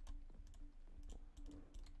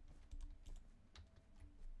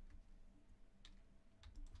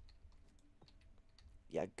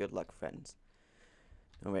 Yeah, good luck, friends.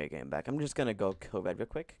 No way you're getting back. I'm just gonna go kill red real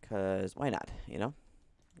quick, cause why not? You know.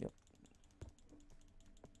 Yep.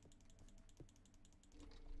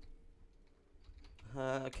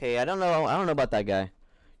 Okay, I don't know. I don't know about that guy.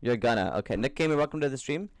 You're gonna. Okay, Nick Gamer, welcome to the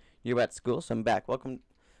stream. You're at school, so I'm back. Welcome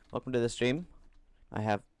to the stream. I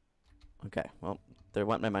have. Okay, well, there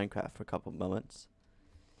went my Minecraft for a couple moments.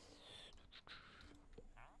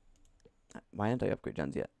 Why didn't I upgrade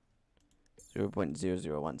guns yet?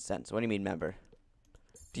 0.001 cents. What do you mean, member?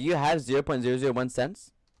 Do you have 0.001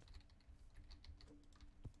 cents?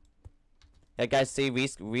 Yeah, guys, see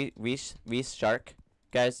Reese Shark.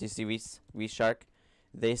 Guys, you see Reese Shark?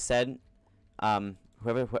 They said, I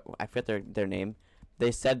forget their name.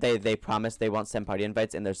 They said they promised they won't send party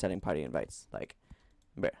invites, and they're sending party invites. Like,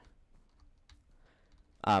 bruh.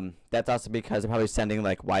 That's also because they're probably sending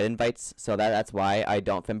like wide invites, so that's why I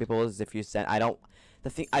don't friend people. Is if you send, I don't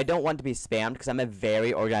want to be spammed because I'm a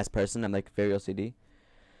very organized person. I'm like very OCD.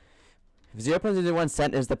 0.01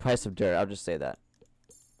 cent is the price of dirt. I'll just say that.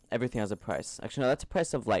 Everything has a price. Actually, no, that's a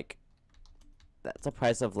price of like. That's a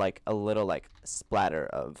price of like a little like splatter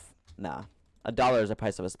of $1 is the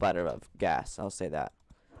price of a splatter of gas. I'll say that.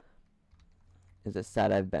 Is it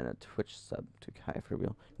sad I've been a Twitch sub to Hive for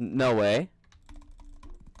real? No way.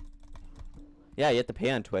 Yeah, you have to pay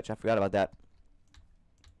on Twitch. I forgot about that.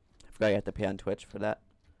 I forgot you have to pay on Twitch for that.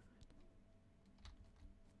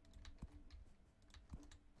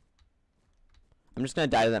 I'm just gonna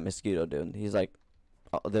die to that mosquito dude. He's like,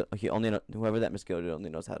 whoever that mosquito dude only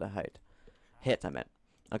knows how to hide. Hit, I meant.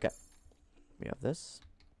 Okay. We have this.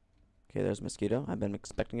 Okay, there's mosquito. I've been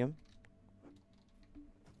expecting him.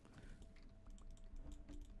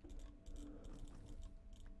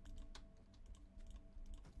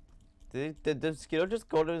 Did the mosquito just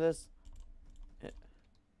go to this?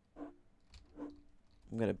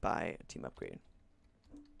 I'm gonna buy a team upgrade.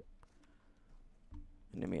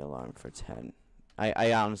 Enemy alarm for 10.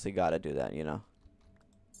 I honestly gotta do that, you know.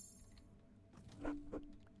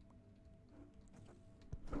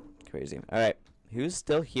 Crazy. Alright. Who's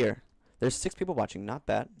still here? There's 6 people watching. Not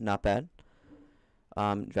bad. Not bad.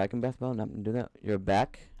 Dragon Breath Bell, not do that. You're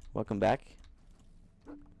back. Welcome back.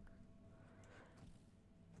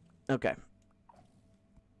 Okay.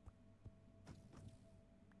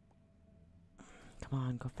 Come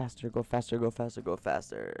on, go faster, go faster, go faster, go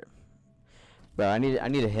faster. Bro, I need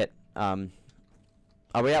a hit.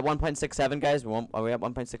 Are we at 1.67, guys? Are we at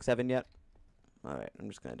 1.67 yet? Alright, I'm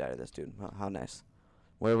just gonna die to this dude. How nice.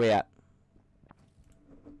 Where are we at?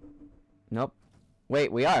 Nope.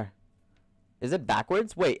 Wait, we are. Is it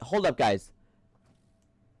backwards? Wait, hold up, guys.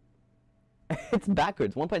 It's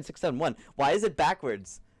backwards. 1.671. Why is it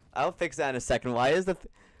backwards? I'll fix that in a second. Why is the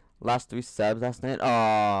last 3 subs last night?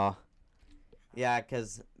 Oh, yeah,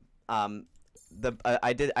 cause I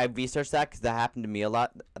researched that because that happened to me a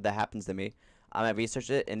lot. That happens to me. I researched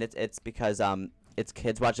it, and it's because it's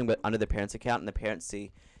kids watching but under their parents' account, and the parents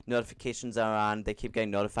see notifications are on. They keep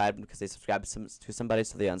getting notified because they subscribed to somebody,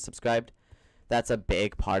 so they unsubscribed. That's a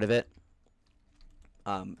big part of it.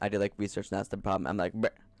 I did like research, and that's the problem. I'm like, bleh.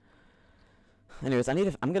 Anyways,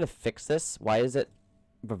 I'm gonna fix this. Why is it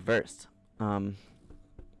reversed? I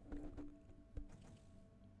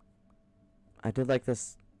did like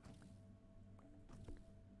this.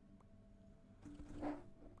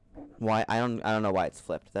 Why I don't know why it's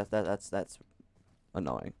flipped. That's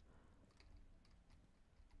annoying.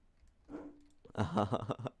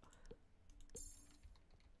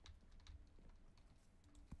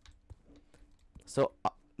 So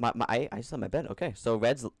I still have my bed. Okay, so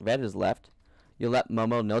red is left. You let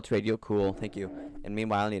Momo know to radio. Cool, thank you. And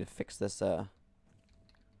meanwhile, I need to fix this. I'm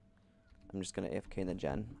just gonna AFK in the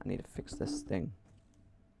gen. I need to fix this thing.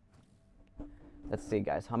 Let's see,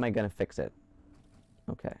 guys. How am I gonna fix it?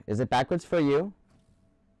 Okay, is it backwards for you?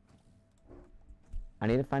 I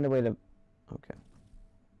need to find a way to. Okay.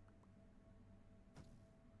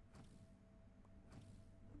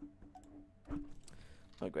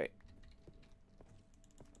 Oh, great.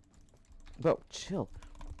 Bro, chill.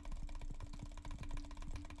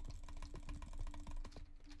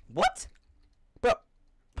 What? Bro.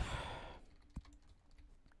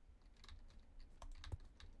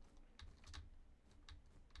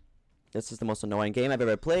 This is the most annoying game I've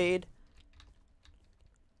ever played.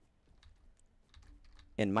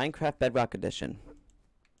 In Minecraft Bedrock Edition.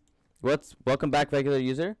 Welcome back, regular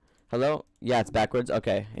user. Hello? Yeah, it's backwards.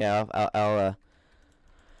 Okay. Yeah, I'll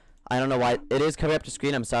I don't know why it is coming up to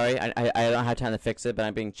screen. I'm sorry. I don't have time to fix it, but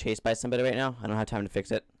I'm being chased by somebody right now. I don't have time to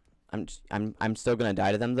fix it. I'm still gonna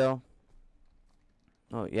die to them though.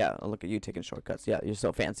 Oh yeah, look at you taking shortcuts. Yeah, you're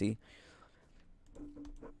so fancy.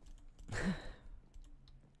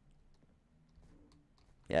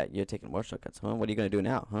 Yeah, you're taking more shortcuts, huh? What are you gonna do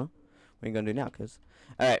now, huh? What are you gonna do now, cuz?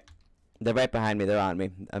 Alright. They're right behind me, they're on me.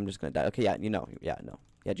 I'm just gonna die. Okay, yeah, you know. Yeah, no.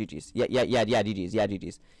 Yeah, GG's. Yeah, GG's. Yeah,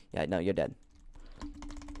 GG's. Yeah, no, you're dead.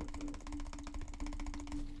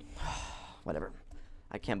 Whatever.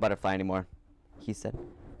 I can't butterfly anymore. He said.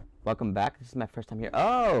 Welcome back. This is my first time here.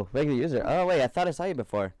 Oh, regular user. Oh, wait, I thought I saw you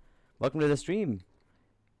before. Welcome to the stream.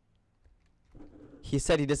 He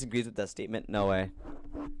said he disagrees with that statement. No way.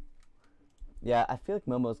 Yeah, I feel like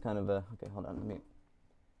Momo's kind of a... Okay, hold on. Let me...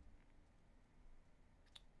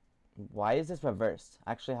 Why is this reversed?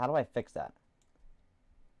 Actually, how do I fix that?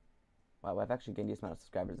 Wow, I've actually gained a decent amount of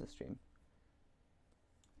subscribers this stream.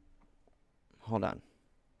 Hold on.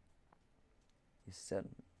 He said...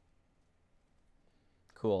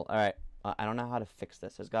 Cool. Alright. I don't know how to fix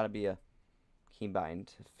this. There's got to be a keybind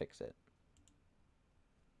to fix it.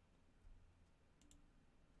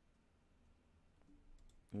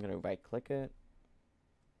 I'm going to right click it.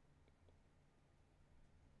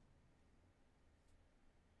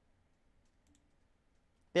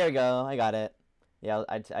 There we go. I got it. Yeah,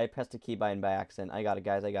 I pressed a keybind by accident. I got it,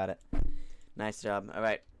 guys. I got it. Nice job. All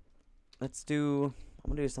right. Let's do...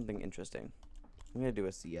 I'm going to do something interesting. I'm going to do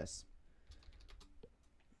a CS.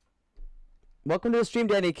 Welcome to the stream,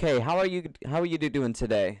 Danny K. How are you doing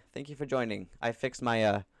today? Thank you for joining. I fixed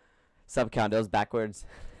my sub count. It was backwards,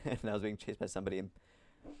 and I was being chased by somebody.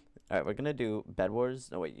 All right, we're gonna do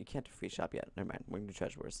BEDWARS. No wait, you can't do free shop yet. Never mind. We're gonna do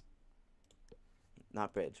Treasure Wars.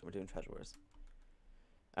 Not bridge. We're doing Treasure Wars.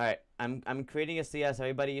 All right, I'm creating a CS.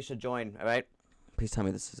 Everybody, you should join. All right. Please tell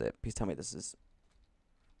me this is it. Please tell me this is.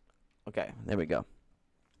 Okay, there we go.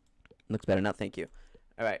 Looks better now. Thank you.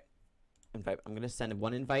 All right. Invite. I'm gonna send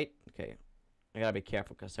one invite. Okay. I gotta be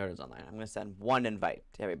careful because Sarah's online. I'm gonna send one invite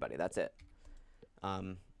to everybody. That's it.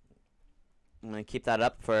 I'm gonna keep that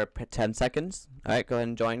up for 10 seconds. All right, go ahead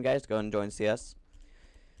and join, guys. Go ahead and join CS.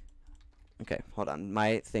 Okay, hold on.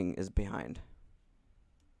 My thing is behind.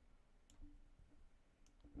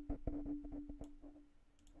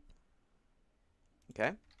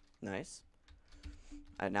 Okay, nice.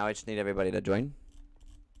 Now I just need everybody to join.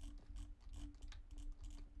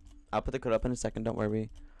 I'll put the code up in a second. Don't worry.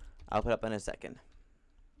 I'll put up in a second.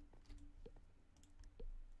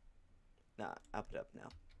 Nah, I'll put it up now.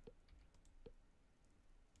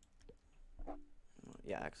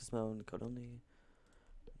 Yeah, access mode, code only.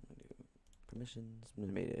 Permissions,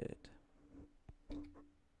 made it.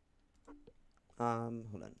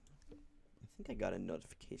 Hold on. I think I got a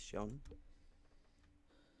notification.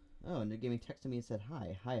 Oh, and the gaming texted me and said,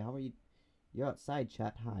 "Hi, how are you? You're outside,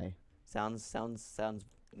 chat. Hi." Sounds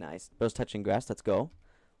nice. Bro's touching grass. Let's go.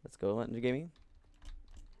 Let's go, Under Gaming.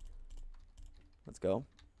 Let's go. All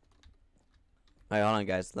right, hold on,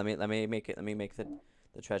 guys. Let me make it. Let me make the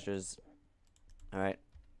treasures. All right.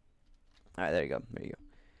 All right, there you go. There you go.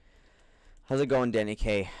 How's it going, Danny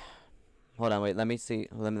K? Hold on, wait. Let me see.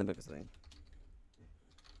 Let me make this thing.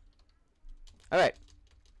 All right.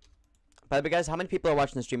 By the way, guys, how many people are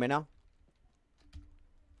watching the stream right now?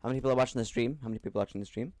 How many people are watching the stream? How many people are watching the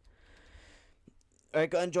stream? All right,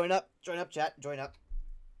 go ahead and join up. Join up, chat. Join up.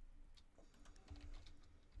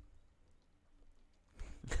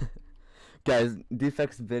 Guys,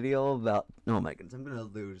 Defect's video about... Oh my goodness, I'm gonna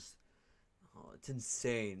lose. Oh, it's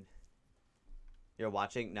insane. You're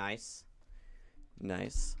watching? Nice.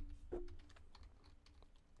 Nice.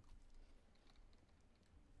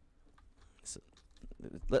 So,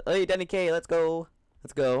 hey, Danny K, let's go.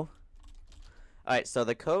 Let's go. Alright, so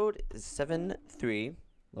the code is 73,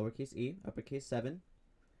 lowercase e, uppercase 7,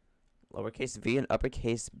 lowercase v, and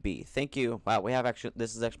uppercase b. Thank you. Wow, we have actually,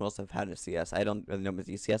 this is actually most I've had in a CS. I don't really know what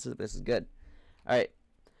these CS is, but this is good. Alright,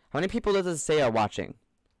 how many people does it say are watching?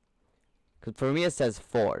 Because for me it says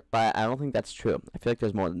 4, but I don't think that's true. I feel like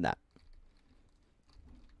there's more than that.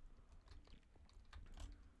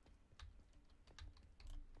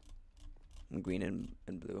 Green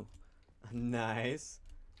and blue. Nice.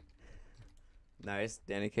 Nice.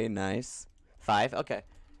 Danny K, nice. 5, okay.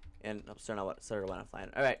 And I'm starting to flying.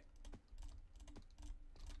 Alright.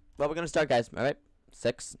 Well, we're gonna start, guys. Alright.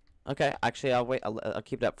 6. Okay, actually I'll wait. I'll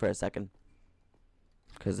keep it up for a second.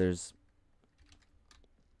 Cause there's...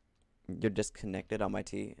 You're disconnected on my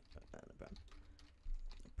T. No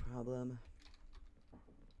problem.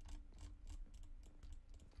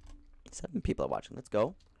 7 people are watching. Let's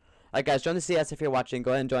go. Alright, guys, join the CS if you're watching.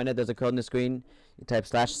 Go ahead and join it. There's a code on the screen. You type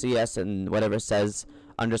 /CS and whatever it says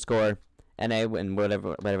 _ NA and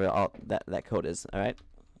whatever all that code is. Alright?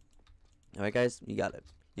 Alright, guys, you got it.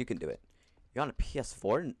 You can do it. You're on a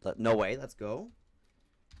PS4? No way. Let's go.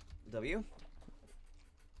 W.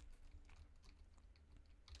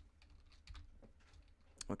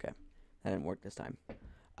 Okay. That didn't work this time.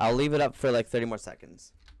 I'll leave it up for like 30 more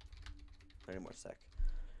seconds. 30 more sec.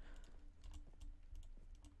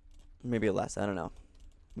 Maybe less. I don't know.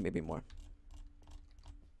 Maybe more.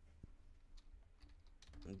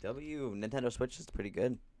 W. Nintendo Switch is pretty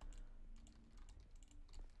good.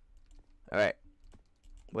 Alright.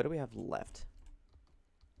 What do we have left?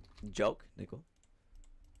 Joke, Nickel.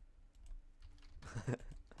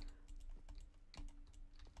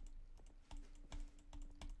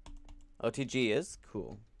 OTG is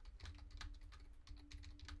cool.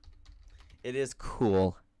 It is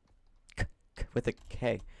cool. With a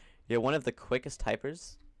K. You're one of the quickest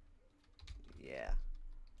typers. Yeah.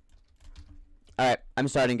 Alright, I'm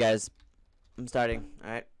starting, guys. I'm starting.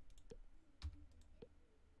 Alright.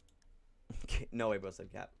 No way, bro,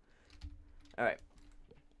 said cap. Alright.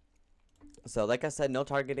 So, like I said, no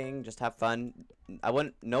targeting. Just have fun.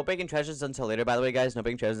 No breaking treasures until later, by the way, guys. No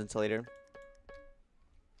breaking treasures until later.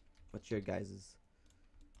 What's your guys'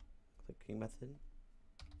 clicking method?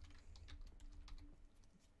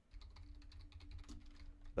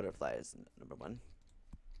 Butterfly is number 1.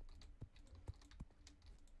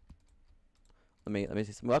 Let me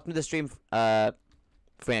see some. Welcome to the stream, Franks.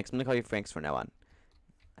 I'm gonna call you Franks from now on.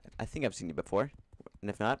 I think I've seen you before, and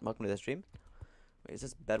if not, welcome to the stream. Wait, is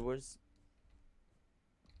this BEDWARS?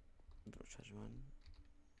 Treasure one.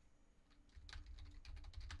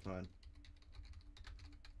 Hold on.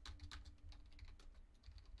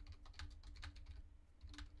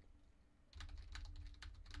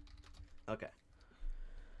 Okay.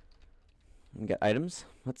 We get items.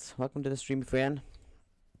 Welcome to the stream, Fran.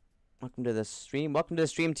 Welcome to the stream. Welcome to the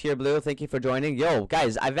stream, Tier Blue. Thank you for joining. Yo,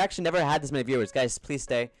 guys, I've actually never had this many viewers. Guys, please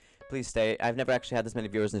stay. Please stay. I've never actually had this many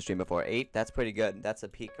viewers in the stream before. 8. That's pretty good. That's a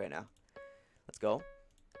peak right now. Let's go.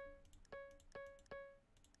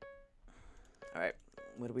 All right.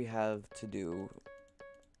 What do we have to do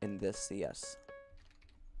in this CS?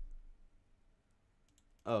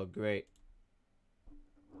 Oh, great.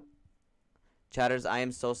 Chatters, I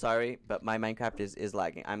am so sorry, but my Minecraft is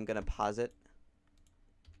lagging. I'm gonna pause it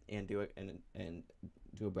and do it and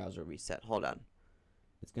do a browser reset. Hold on.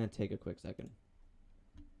 It's gonna take a quick second.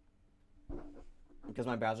 Because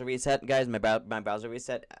my browser reset, guys, my browser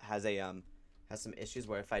reset has a has some issues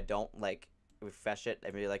where if I don't like refresh it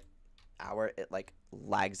every like hour, it like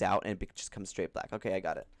lags out and it just comes straight black. Okay, I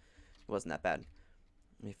got it. It wasn't that bad.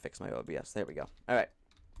 Let me fix my OBS. There we go. All right.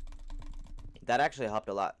 That actually helped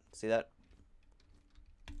a lot. See that?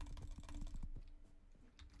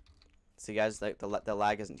 See, guys, like the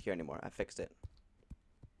lag isn't here anymore. I fixed it.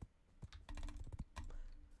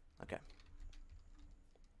 Okay.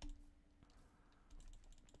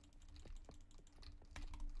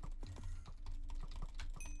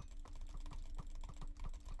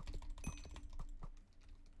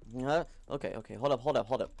 Okay. Hold up.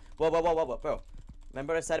 Whoa, bro.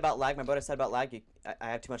 Remember what I said about lag? I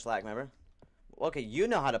have too much lag. Remember? Okay, you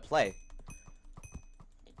know how to play.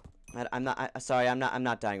 I'm not. Sorry, I'm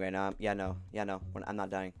not dying right now. Yeah, no. I'm not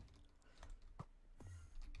dying.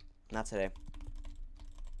 Not today.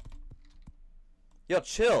 Yo,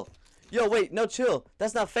 chill. Yo, wait, no, chill.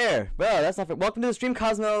 That's not fair, bro. That's not fair. Welcome to the stream,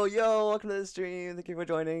 Cosmo. Yo, welcome to the stream. Thank you for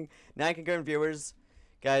joining. 9 concurrent viewers,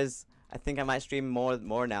 guys. I think I might stream more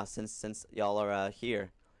now since y'all are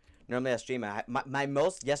here. Normally I stream. My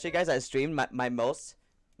most yesterday, guys. I streamed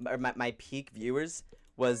my peak viewers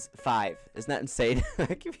was 5. Isn't that insane? My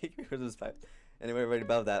peak viewers was 5. And we're right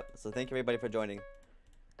above that. So thank you everybody for joining.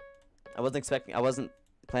 I wasn't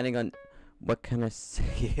planning on. What can I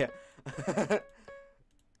say?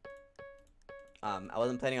 I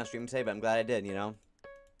wasn't planning on streaming today, but I'm glad I did. You know,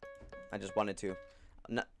 I just wanted to.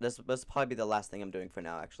 This will probably be the last thing I'm doing for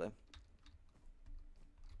now, actually.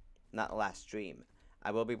 Not the last stream.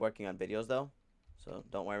 I will be working on videos though, so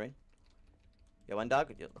don't worry. Yo, one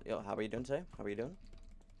dog. Yo, how are you doing today? How are you doing?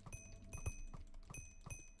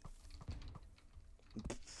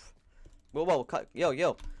 Whoa, cut.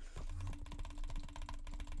 Yo.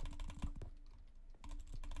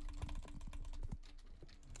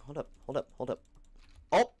 Hold up.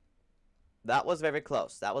 Oh, that was very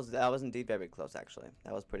close. That was indeed very close, actually.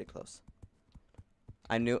 That was pretty close.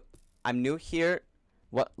 I'm new here.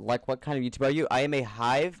 What kind of YouTuber are you? I am a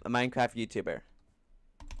Hive, a Minecraft YouTuber.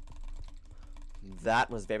 That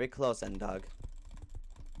was very close, N-Dog.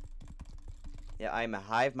 Yeah, I am a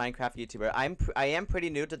Hive Minecraft YouTuber. I am pretty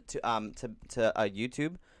new to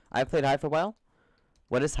YouTube. I've played Hive for a while.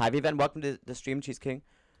 What is Hive event? Welcome to the stream, Cheese King.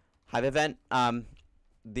 Hive event.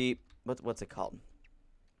 What's it called?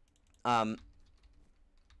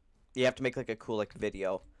 you have to make like a cool like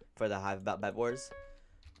video for the Hive about BEDWARS.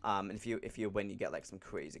 And if you win, you get like some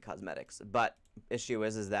crazy cosmetics. But issue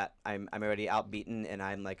is that I'm already outbeaten and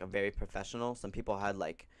I'm like a very professional. Some people had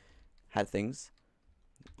things.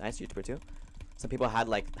 Nice YouTuber too. Some people had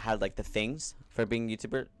the things for being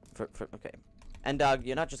YouTuber for okay. And dog,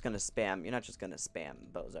 you're not just gonna spam. You're not just gonna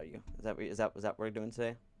spam bows, are you? Is that what we're doing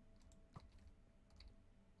today?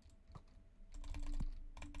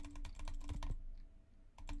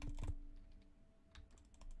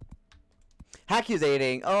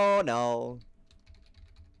 Accusating. Oh no.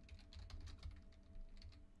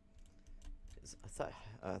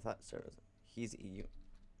 I thought sir was he's EU.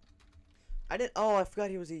 I didn't. Oh, I forgot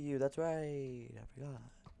he was EU. That's right. I forgot.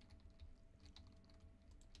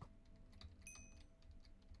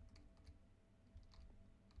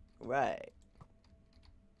 Right.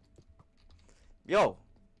 Yo.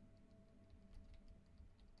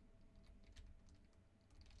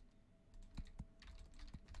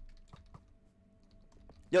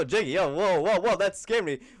 Yo, Jiggy, yo, whoa, that scared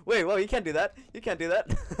me. Wait, whoa, you can't do that. You can't do that.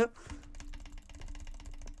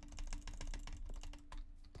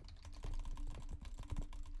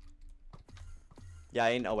 Yeah,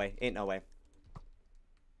 ain't no way. Ain't no way.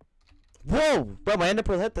 Whoa! Bro, my ender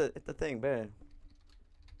pearl hit the thing, bro.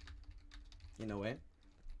 You know way.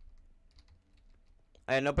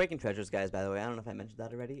 I had no breaking treasures, guys, by the way. I don't know if I mentioned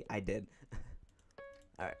that already. I did.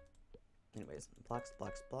 Alright. Anyways, blocks.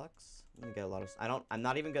 I'm gonna get a lot of. I'm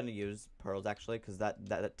not even gonna use pearls actually, because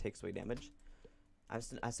that takes away damage. I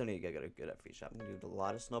still need to get good at free shot. I'm gonna do a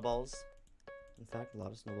lot of snowballs. In fact, a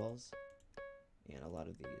lot of snowballs, and a lot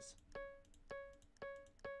of these.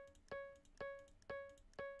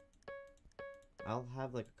 I'll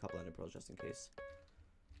have like a couple ender pearls just in case.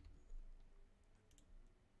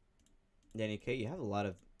 Danny K, you have a lot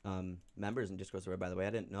of members in Discord server, by the way.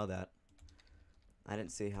 I didn't know that. I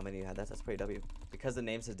didn't see how many you had. That's pretty W. Because the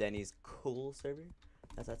name says Danny's cool server.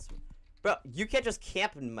 That's bro. You can't just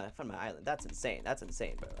camp in front of my island. That's insane. That's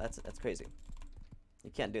insane, bro. That's crazy.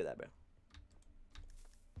 You can't do that, bro.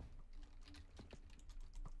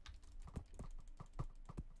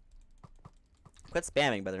 Quit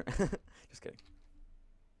spamming, brother. Just kidding.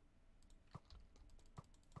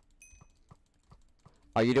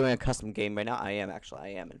 Are you doing a custom game right now? I am actually. I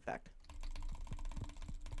am, in fact.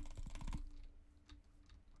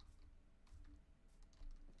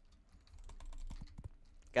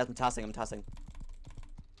 Guys, I'm tossing,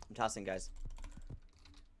 guys.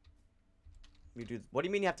 What do you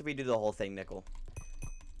mean you have to redo the whole thing, Nickel?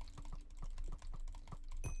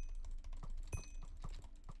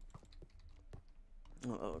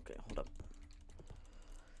 Oh, okay, hold up.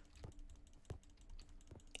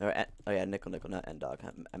 Alright, oh yeah, Nickel, not End Dog.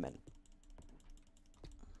 I meant.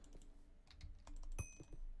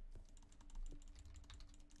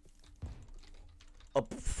 Oh,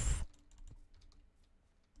 pff.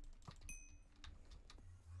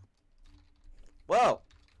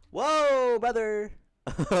 Whoa, brother.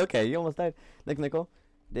 Okay, you almost died. Nickel.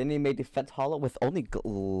 Then he made defense hollow with only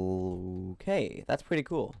okay, that's pretty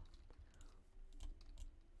cool.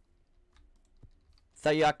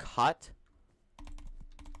 Thought you got caught.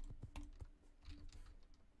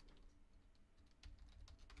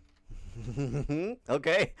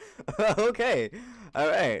 Okay. Okay.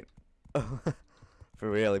 Alright.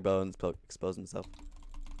 For real, Bones exposed himself.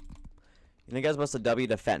 You know, you guys supposed to W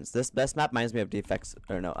defense. This map reminds me of defects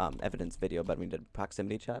or no evidence video, but we did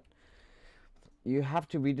proximity chat. You have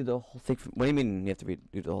to redo the whole thing from, what do you mean you have to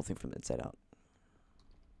redo the whole thing from inside out?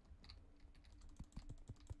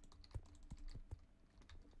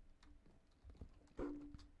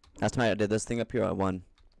 Last time I did this thing up here, I won.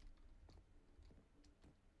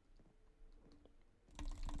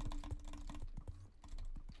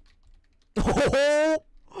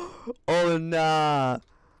 Oh nah.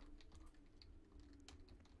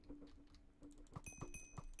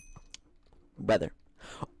 Weather.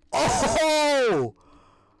 Oh!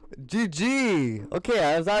 GG! Okay,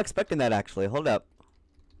 I was not expecting that actually. Hold up.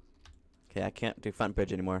 Okay, I can't do front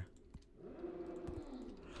bridge anymore.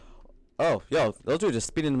 Oh, yo, those two are just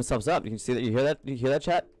speeding themselves up. You can see that. You hear that? You hear that,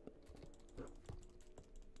 chat?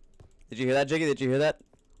 Did you hear that, Jiggy? Did you hear that?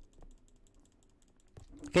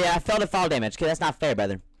 Okay, I fell to fall damage. Okay, that's not fair,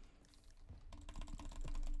 brother.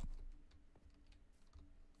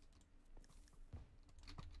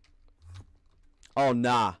 Oh,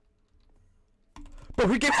 nah. Bro,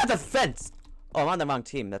 we came out the fence! Oh, I'm on the wrong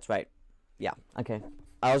team. That's right. Yeah, okay.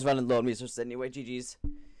 I was running low on resources anyway. GG's.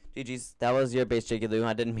 GG's. That was your base, Jiggy Lou.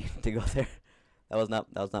 I didn't mean to go there. That was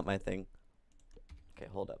not my thing. Okay,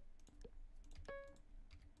 hold up.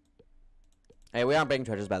 Hey, we aren't breaking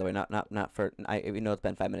treasures, by the way. Not for. We know it's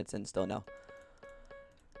been 5 minutes and still no.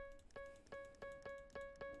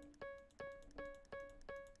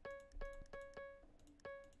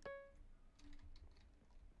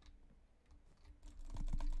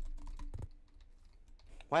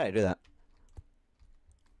 Why did I do that?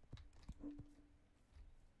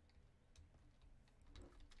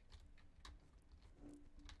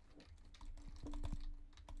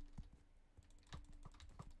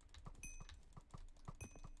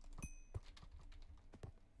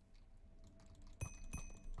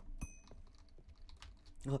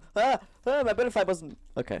 My butterfly wasn't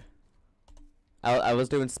okay. I was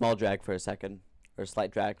doing small drag for a second, or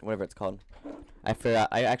slight drag, whatever it's called. I forgot.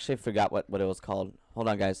 I actually forgot what it was called. Hold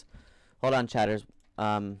on, guys. Hold on, chatters.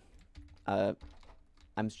 I'm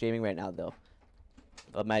streaming right now though.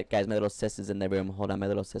 Oh, my little sis is in the room. Hold on, my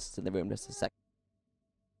little sis is in the room. Just a sec.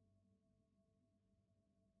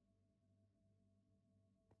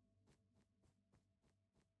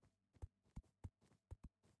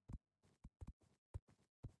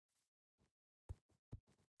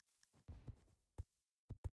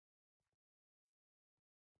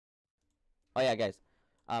 Oh yeah, guys.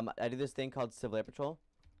 I do this thing called Civil Air Patrol.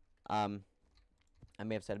 I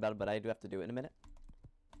may have said about it, but I do have to do it in a minute.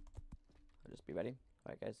 I'll just be ready. All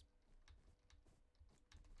right, guys.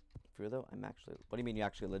 For real though, I'm actually. What do you mean you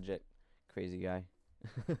actually legit crazy guy?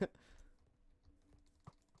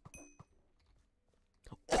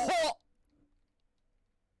 Oh!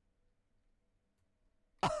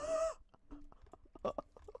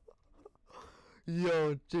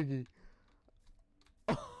 Yo, Jiggy.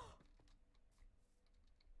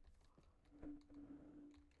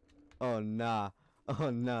 Oh nah. Oh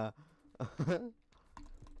nah.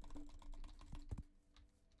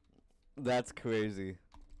 That's crazy.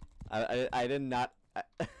 I did not.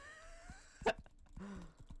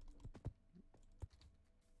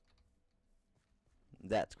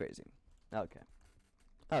 That's crazy. Okay.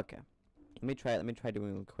 Okay. Let me try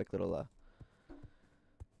doing a quick little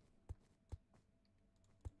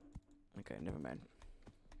Okay, never mind.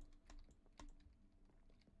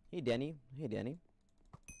 Hey Danny. Hey Danny.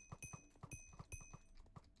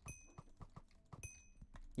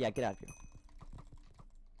 Yeah, get out of here.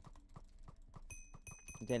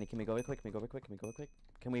 Danny, can we go real quick? Can we go real quick? Can we go real quick?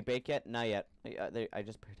 Can we bake yet? Not yet. I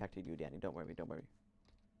just protected you, Danny. Don't worry. Don't worry.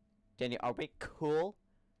 Danny, are we cool?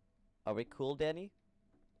 Are we cool, Danny?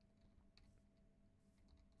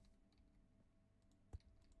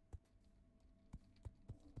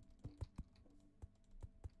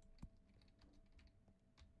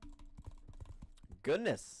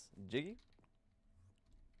 Goodness, Jiggy.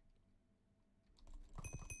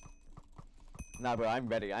 Nah, bro, I'm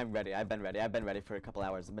ready. I'm ready. I've been ready. I've been ready for a couple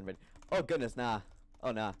hours. I've been ready. Oh, goodness, nah.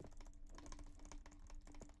 Oh, nah.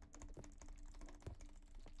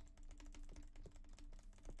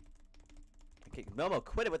 Okay, Momo,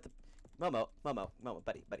 quit it with the... Momo,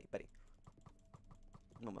 buddy.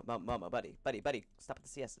 Momo, buddy. Stop at the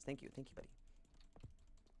CSs. Thank you, buddy.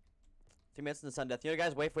 3 minutes in the sun death. You know,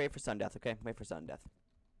 guys, wait for sun death, okay? Wait for sun death.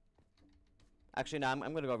 Actually, no, I'm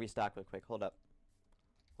gonna go restock real quick. Hold up,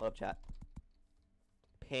 chat.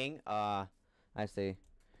 Ping, I see.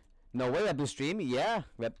 No way, I do stream? Yeah,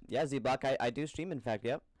 yeah, Z-Block, I do stream, in fact,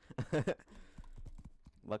 yep.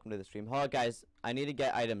 Welcome to the stream. Hold on, guys, I need to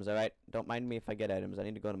get items, alright? Don't mind me if I get items. I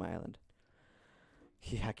need to go to my island.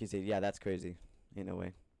 Yeah, that's crazy. Ain't no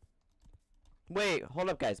way. Wait, hold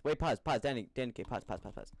up, guys. Wait, pause. Danny, K, pause.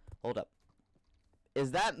 Hold up.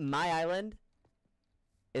 Is that my island?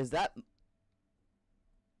 Is that...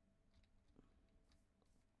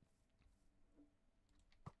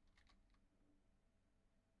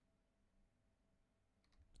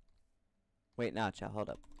 Wait, nah, chat, hold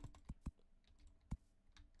up.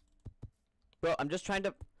 Bro, I'm just trying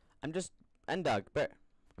to... N-Dog, bro.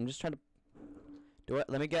 I'm just trying to... Do it.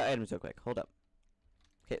 Let me get items real quick. Hold up.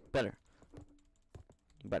 Okay, better.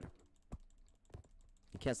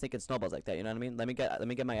 You can't sneak in snowballs like that, you know what I mean? Let me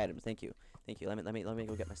get my items. Thank you. Let me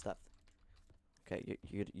go get my stuff. Okay,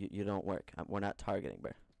 you don't work. We're not targeting,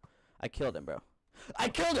 bro. I killed him, bro. I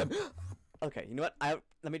killed him. Okay, you know what?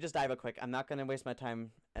 Let me just dive real quick. I'm not gonna waste my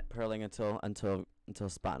time at pearling until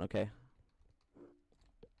spawn, okay?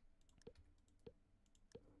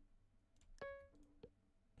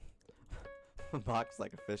 Box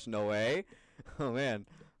like a fish, no way. Oh man.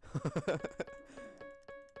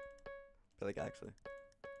 Like actually.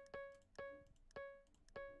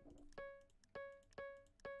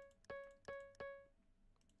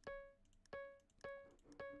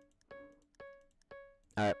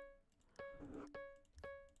 Alright.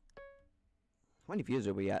 How many views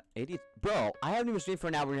are we at? 80. Bro, I haven't even streamed for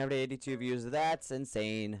an hour and we have 82 views. That's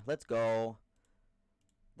insane. Let's go.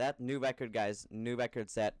 That new record, guys. New record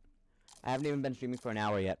set. I haven't even been streaming for an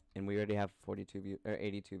hour yet, and we already have 42 views or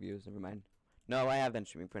 82 views. Never mind. No, I have been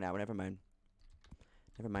streaming for an hour. Never mind.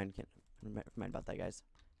 Never mind. Never mind about that, guys.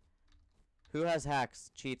 Who has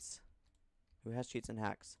hacks? Cheats. Who has cheats and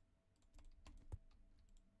hacks?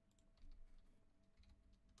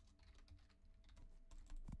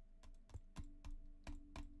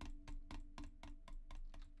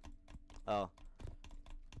 Oh.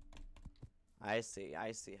 I see how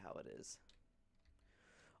it is.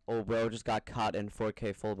 Oh, bro, just got caught in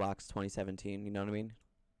 4K full box 2017. You know what I mean?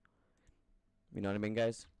 You know what I mean,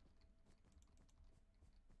 guys?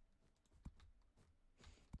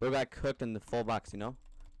 Bro got cooked in the full box, you know?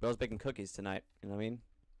 Bro's baking cookies tonight. You know what I mean?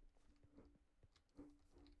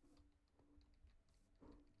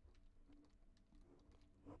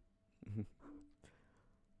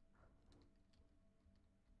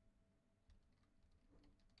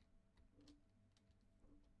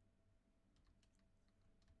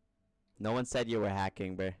 No one said you were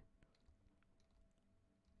hacking, bro.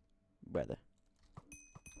 Brother.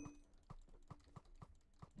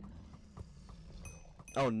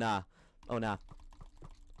 Oh, nah. Oh, nah.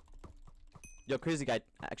 Yo, crazy guy.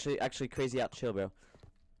 Actually, crazy out. Chill, bro.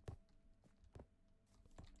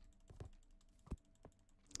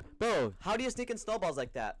 Bro, how do you sneak in snowballs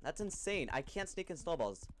like that? That's insane. I can't sneak in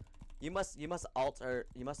snowballs. You must alt or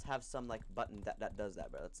you must have some like button that does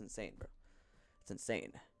that, bro. That's insane, bro. It's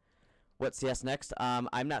insane. What CS next?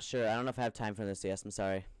 I'm not sure. I don't know if I have time for this CS. I'm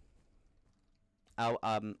sorry.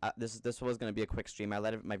 This was gonna be a quick stream. I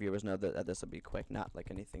let my viewers know that this will be quick, not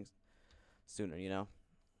like anything sooner, you know.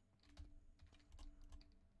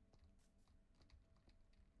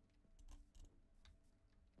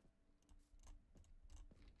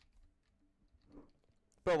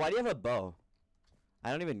 Bro, why do you have a bow?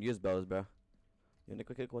 I don't even use bows, bro. You wanna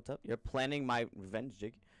quick what's up? You're planning my revenge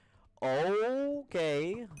jig.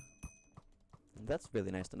 Okay. That's really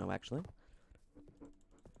nice to know, actually.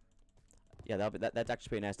 Yeah, that's actually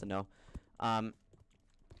pretty nice to know.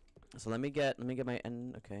 So let me get my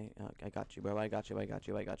end. Okay, I got you, bro. I got you. All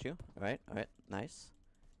right, nice.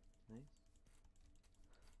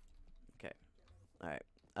 Okay, all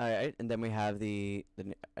right. And then we have the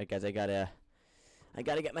alright, guys. I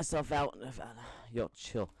gotta get myself out. Yo,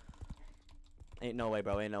 chill. Ain't no way,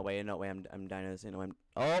 bro. Ain't no way. I'm dying of this. Ain't no way.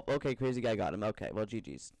 Oh, okay. Crazy guy got him. Okay. Well,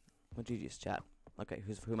 GG's. Well, GG's, chat. Okay,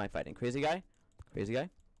 who am I fighting? Crazy guy? Crazy guy?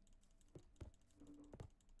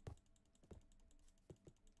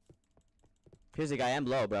 Crazy guy, I'm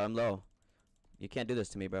low, bro. I'm low. You can't do this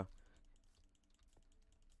to me, bro.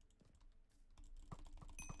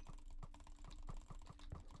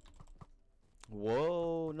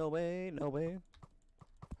 Whoa, no way, no way.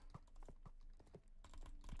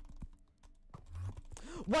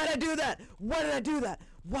 Why did I do that? Why did I do that?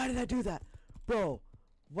 Why did I do that? Bro.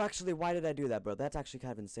 Well, actually, why did I do that, bro? That's actually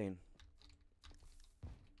kind of insane.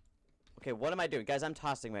 Okay, what am I doing? Guys, I'm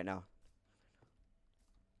tossing right now.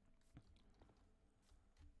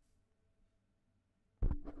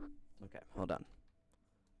 Okay, hold on.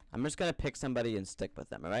 I'm just gonna pick somebody and stick with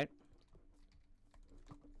them, alright?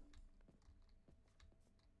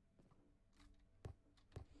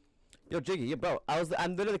 Yo, Jiggy, yo, bro,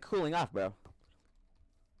 I'm literally cooling off, bro.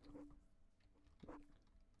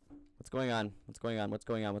 What's going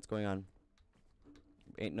on?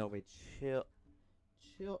 Ain't no way. Chill.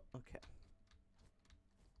 Okay.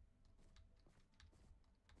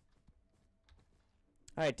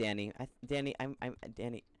 All right, Danny. I'm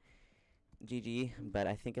Danny. GG. But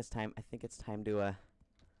I think it's time. To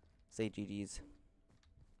say GG's.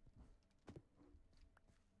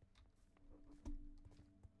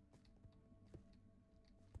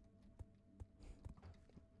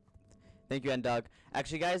 Thank you, N-Dog.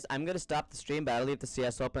 Actually, guys, I'm gonna stop the stream, but I'll leave the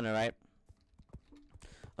CS open, alright?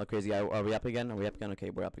 Oh, crazy guy. Are we up again? Okay,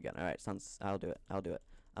 we're up again. Alright, sounds. I'll do it.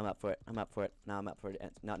 I'm up for it. Nah, I'm up for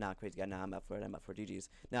it. Nah, crazy guy. Nah, I'm up for it. GG's.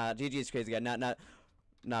 Nah, GG's, crazy guy.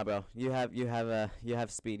 Nah, bro. You have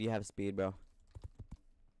speed, bro.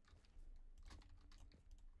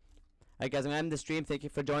 Alright, guys, I'm gonna end the stream. Thank you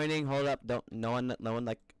for joining. Hold up. No one,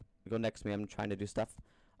 like, go next to me. I'm trying to do stuff.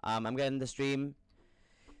 I'm gonna end the stream.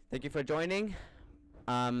 Thank you for joining.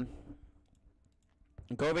 Go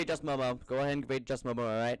rate Just Momo. Go ahead and rate Just Momo,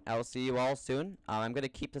 alright? I will see you all soon. I'm gonna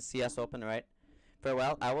keep the CS open, alright?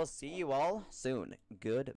 Farewell. I will see you all soon. Good.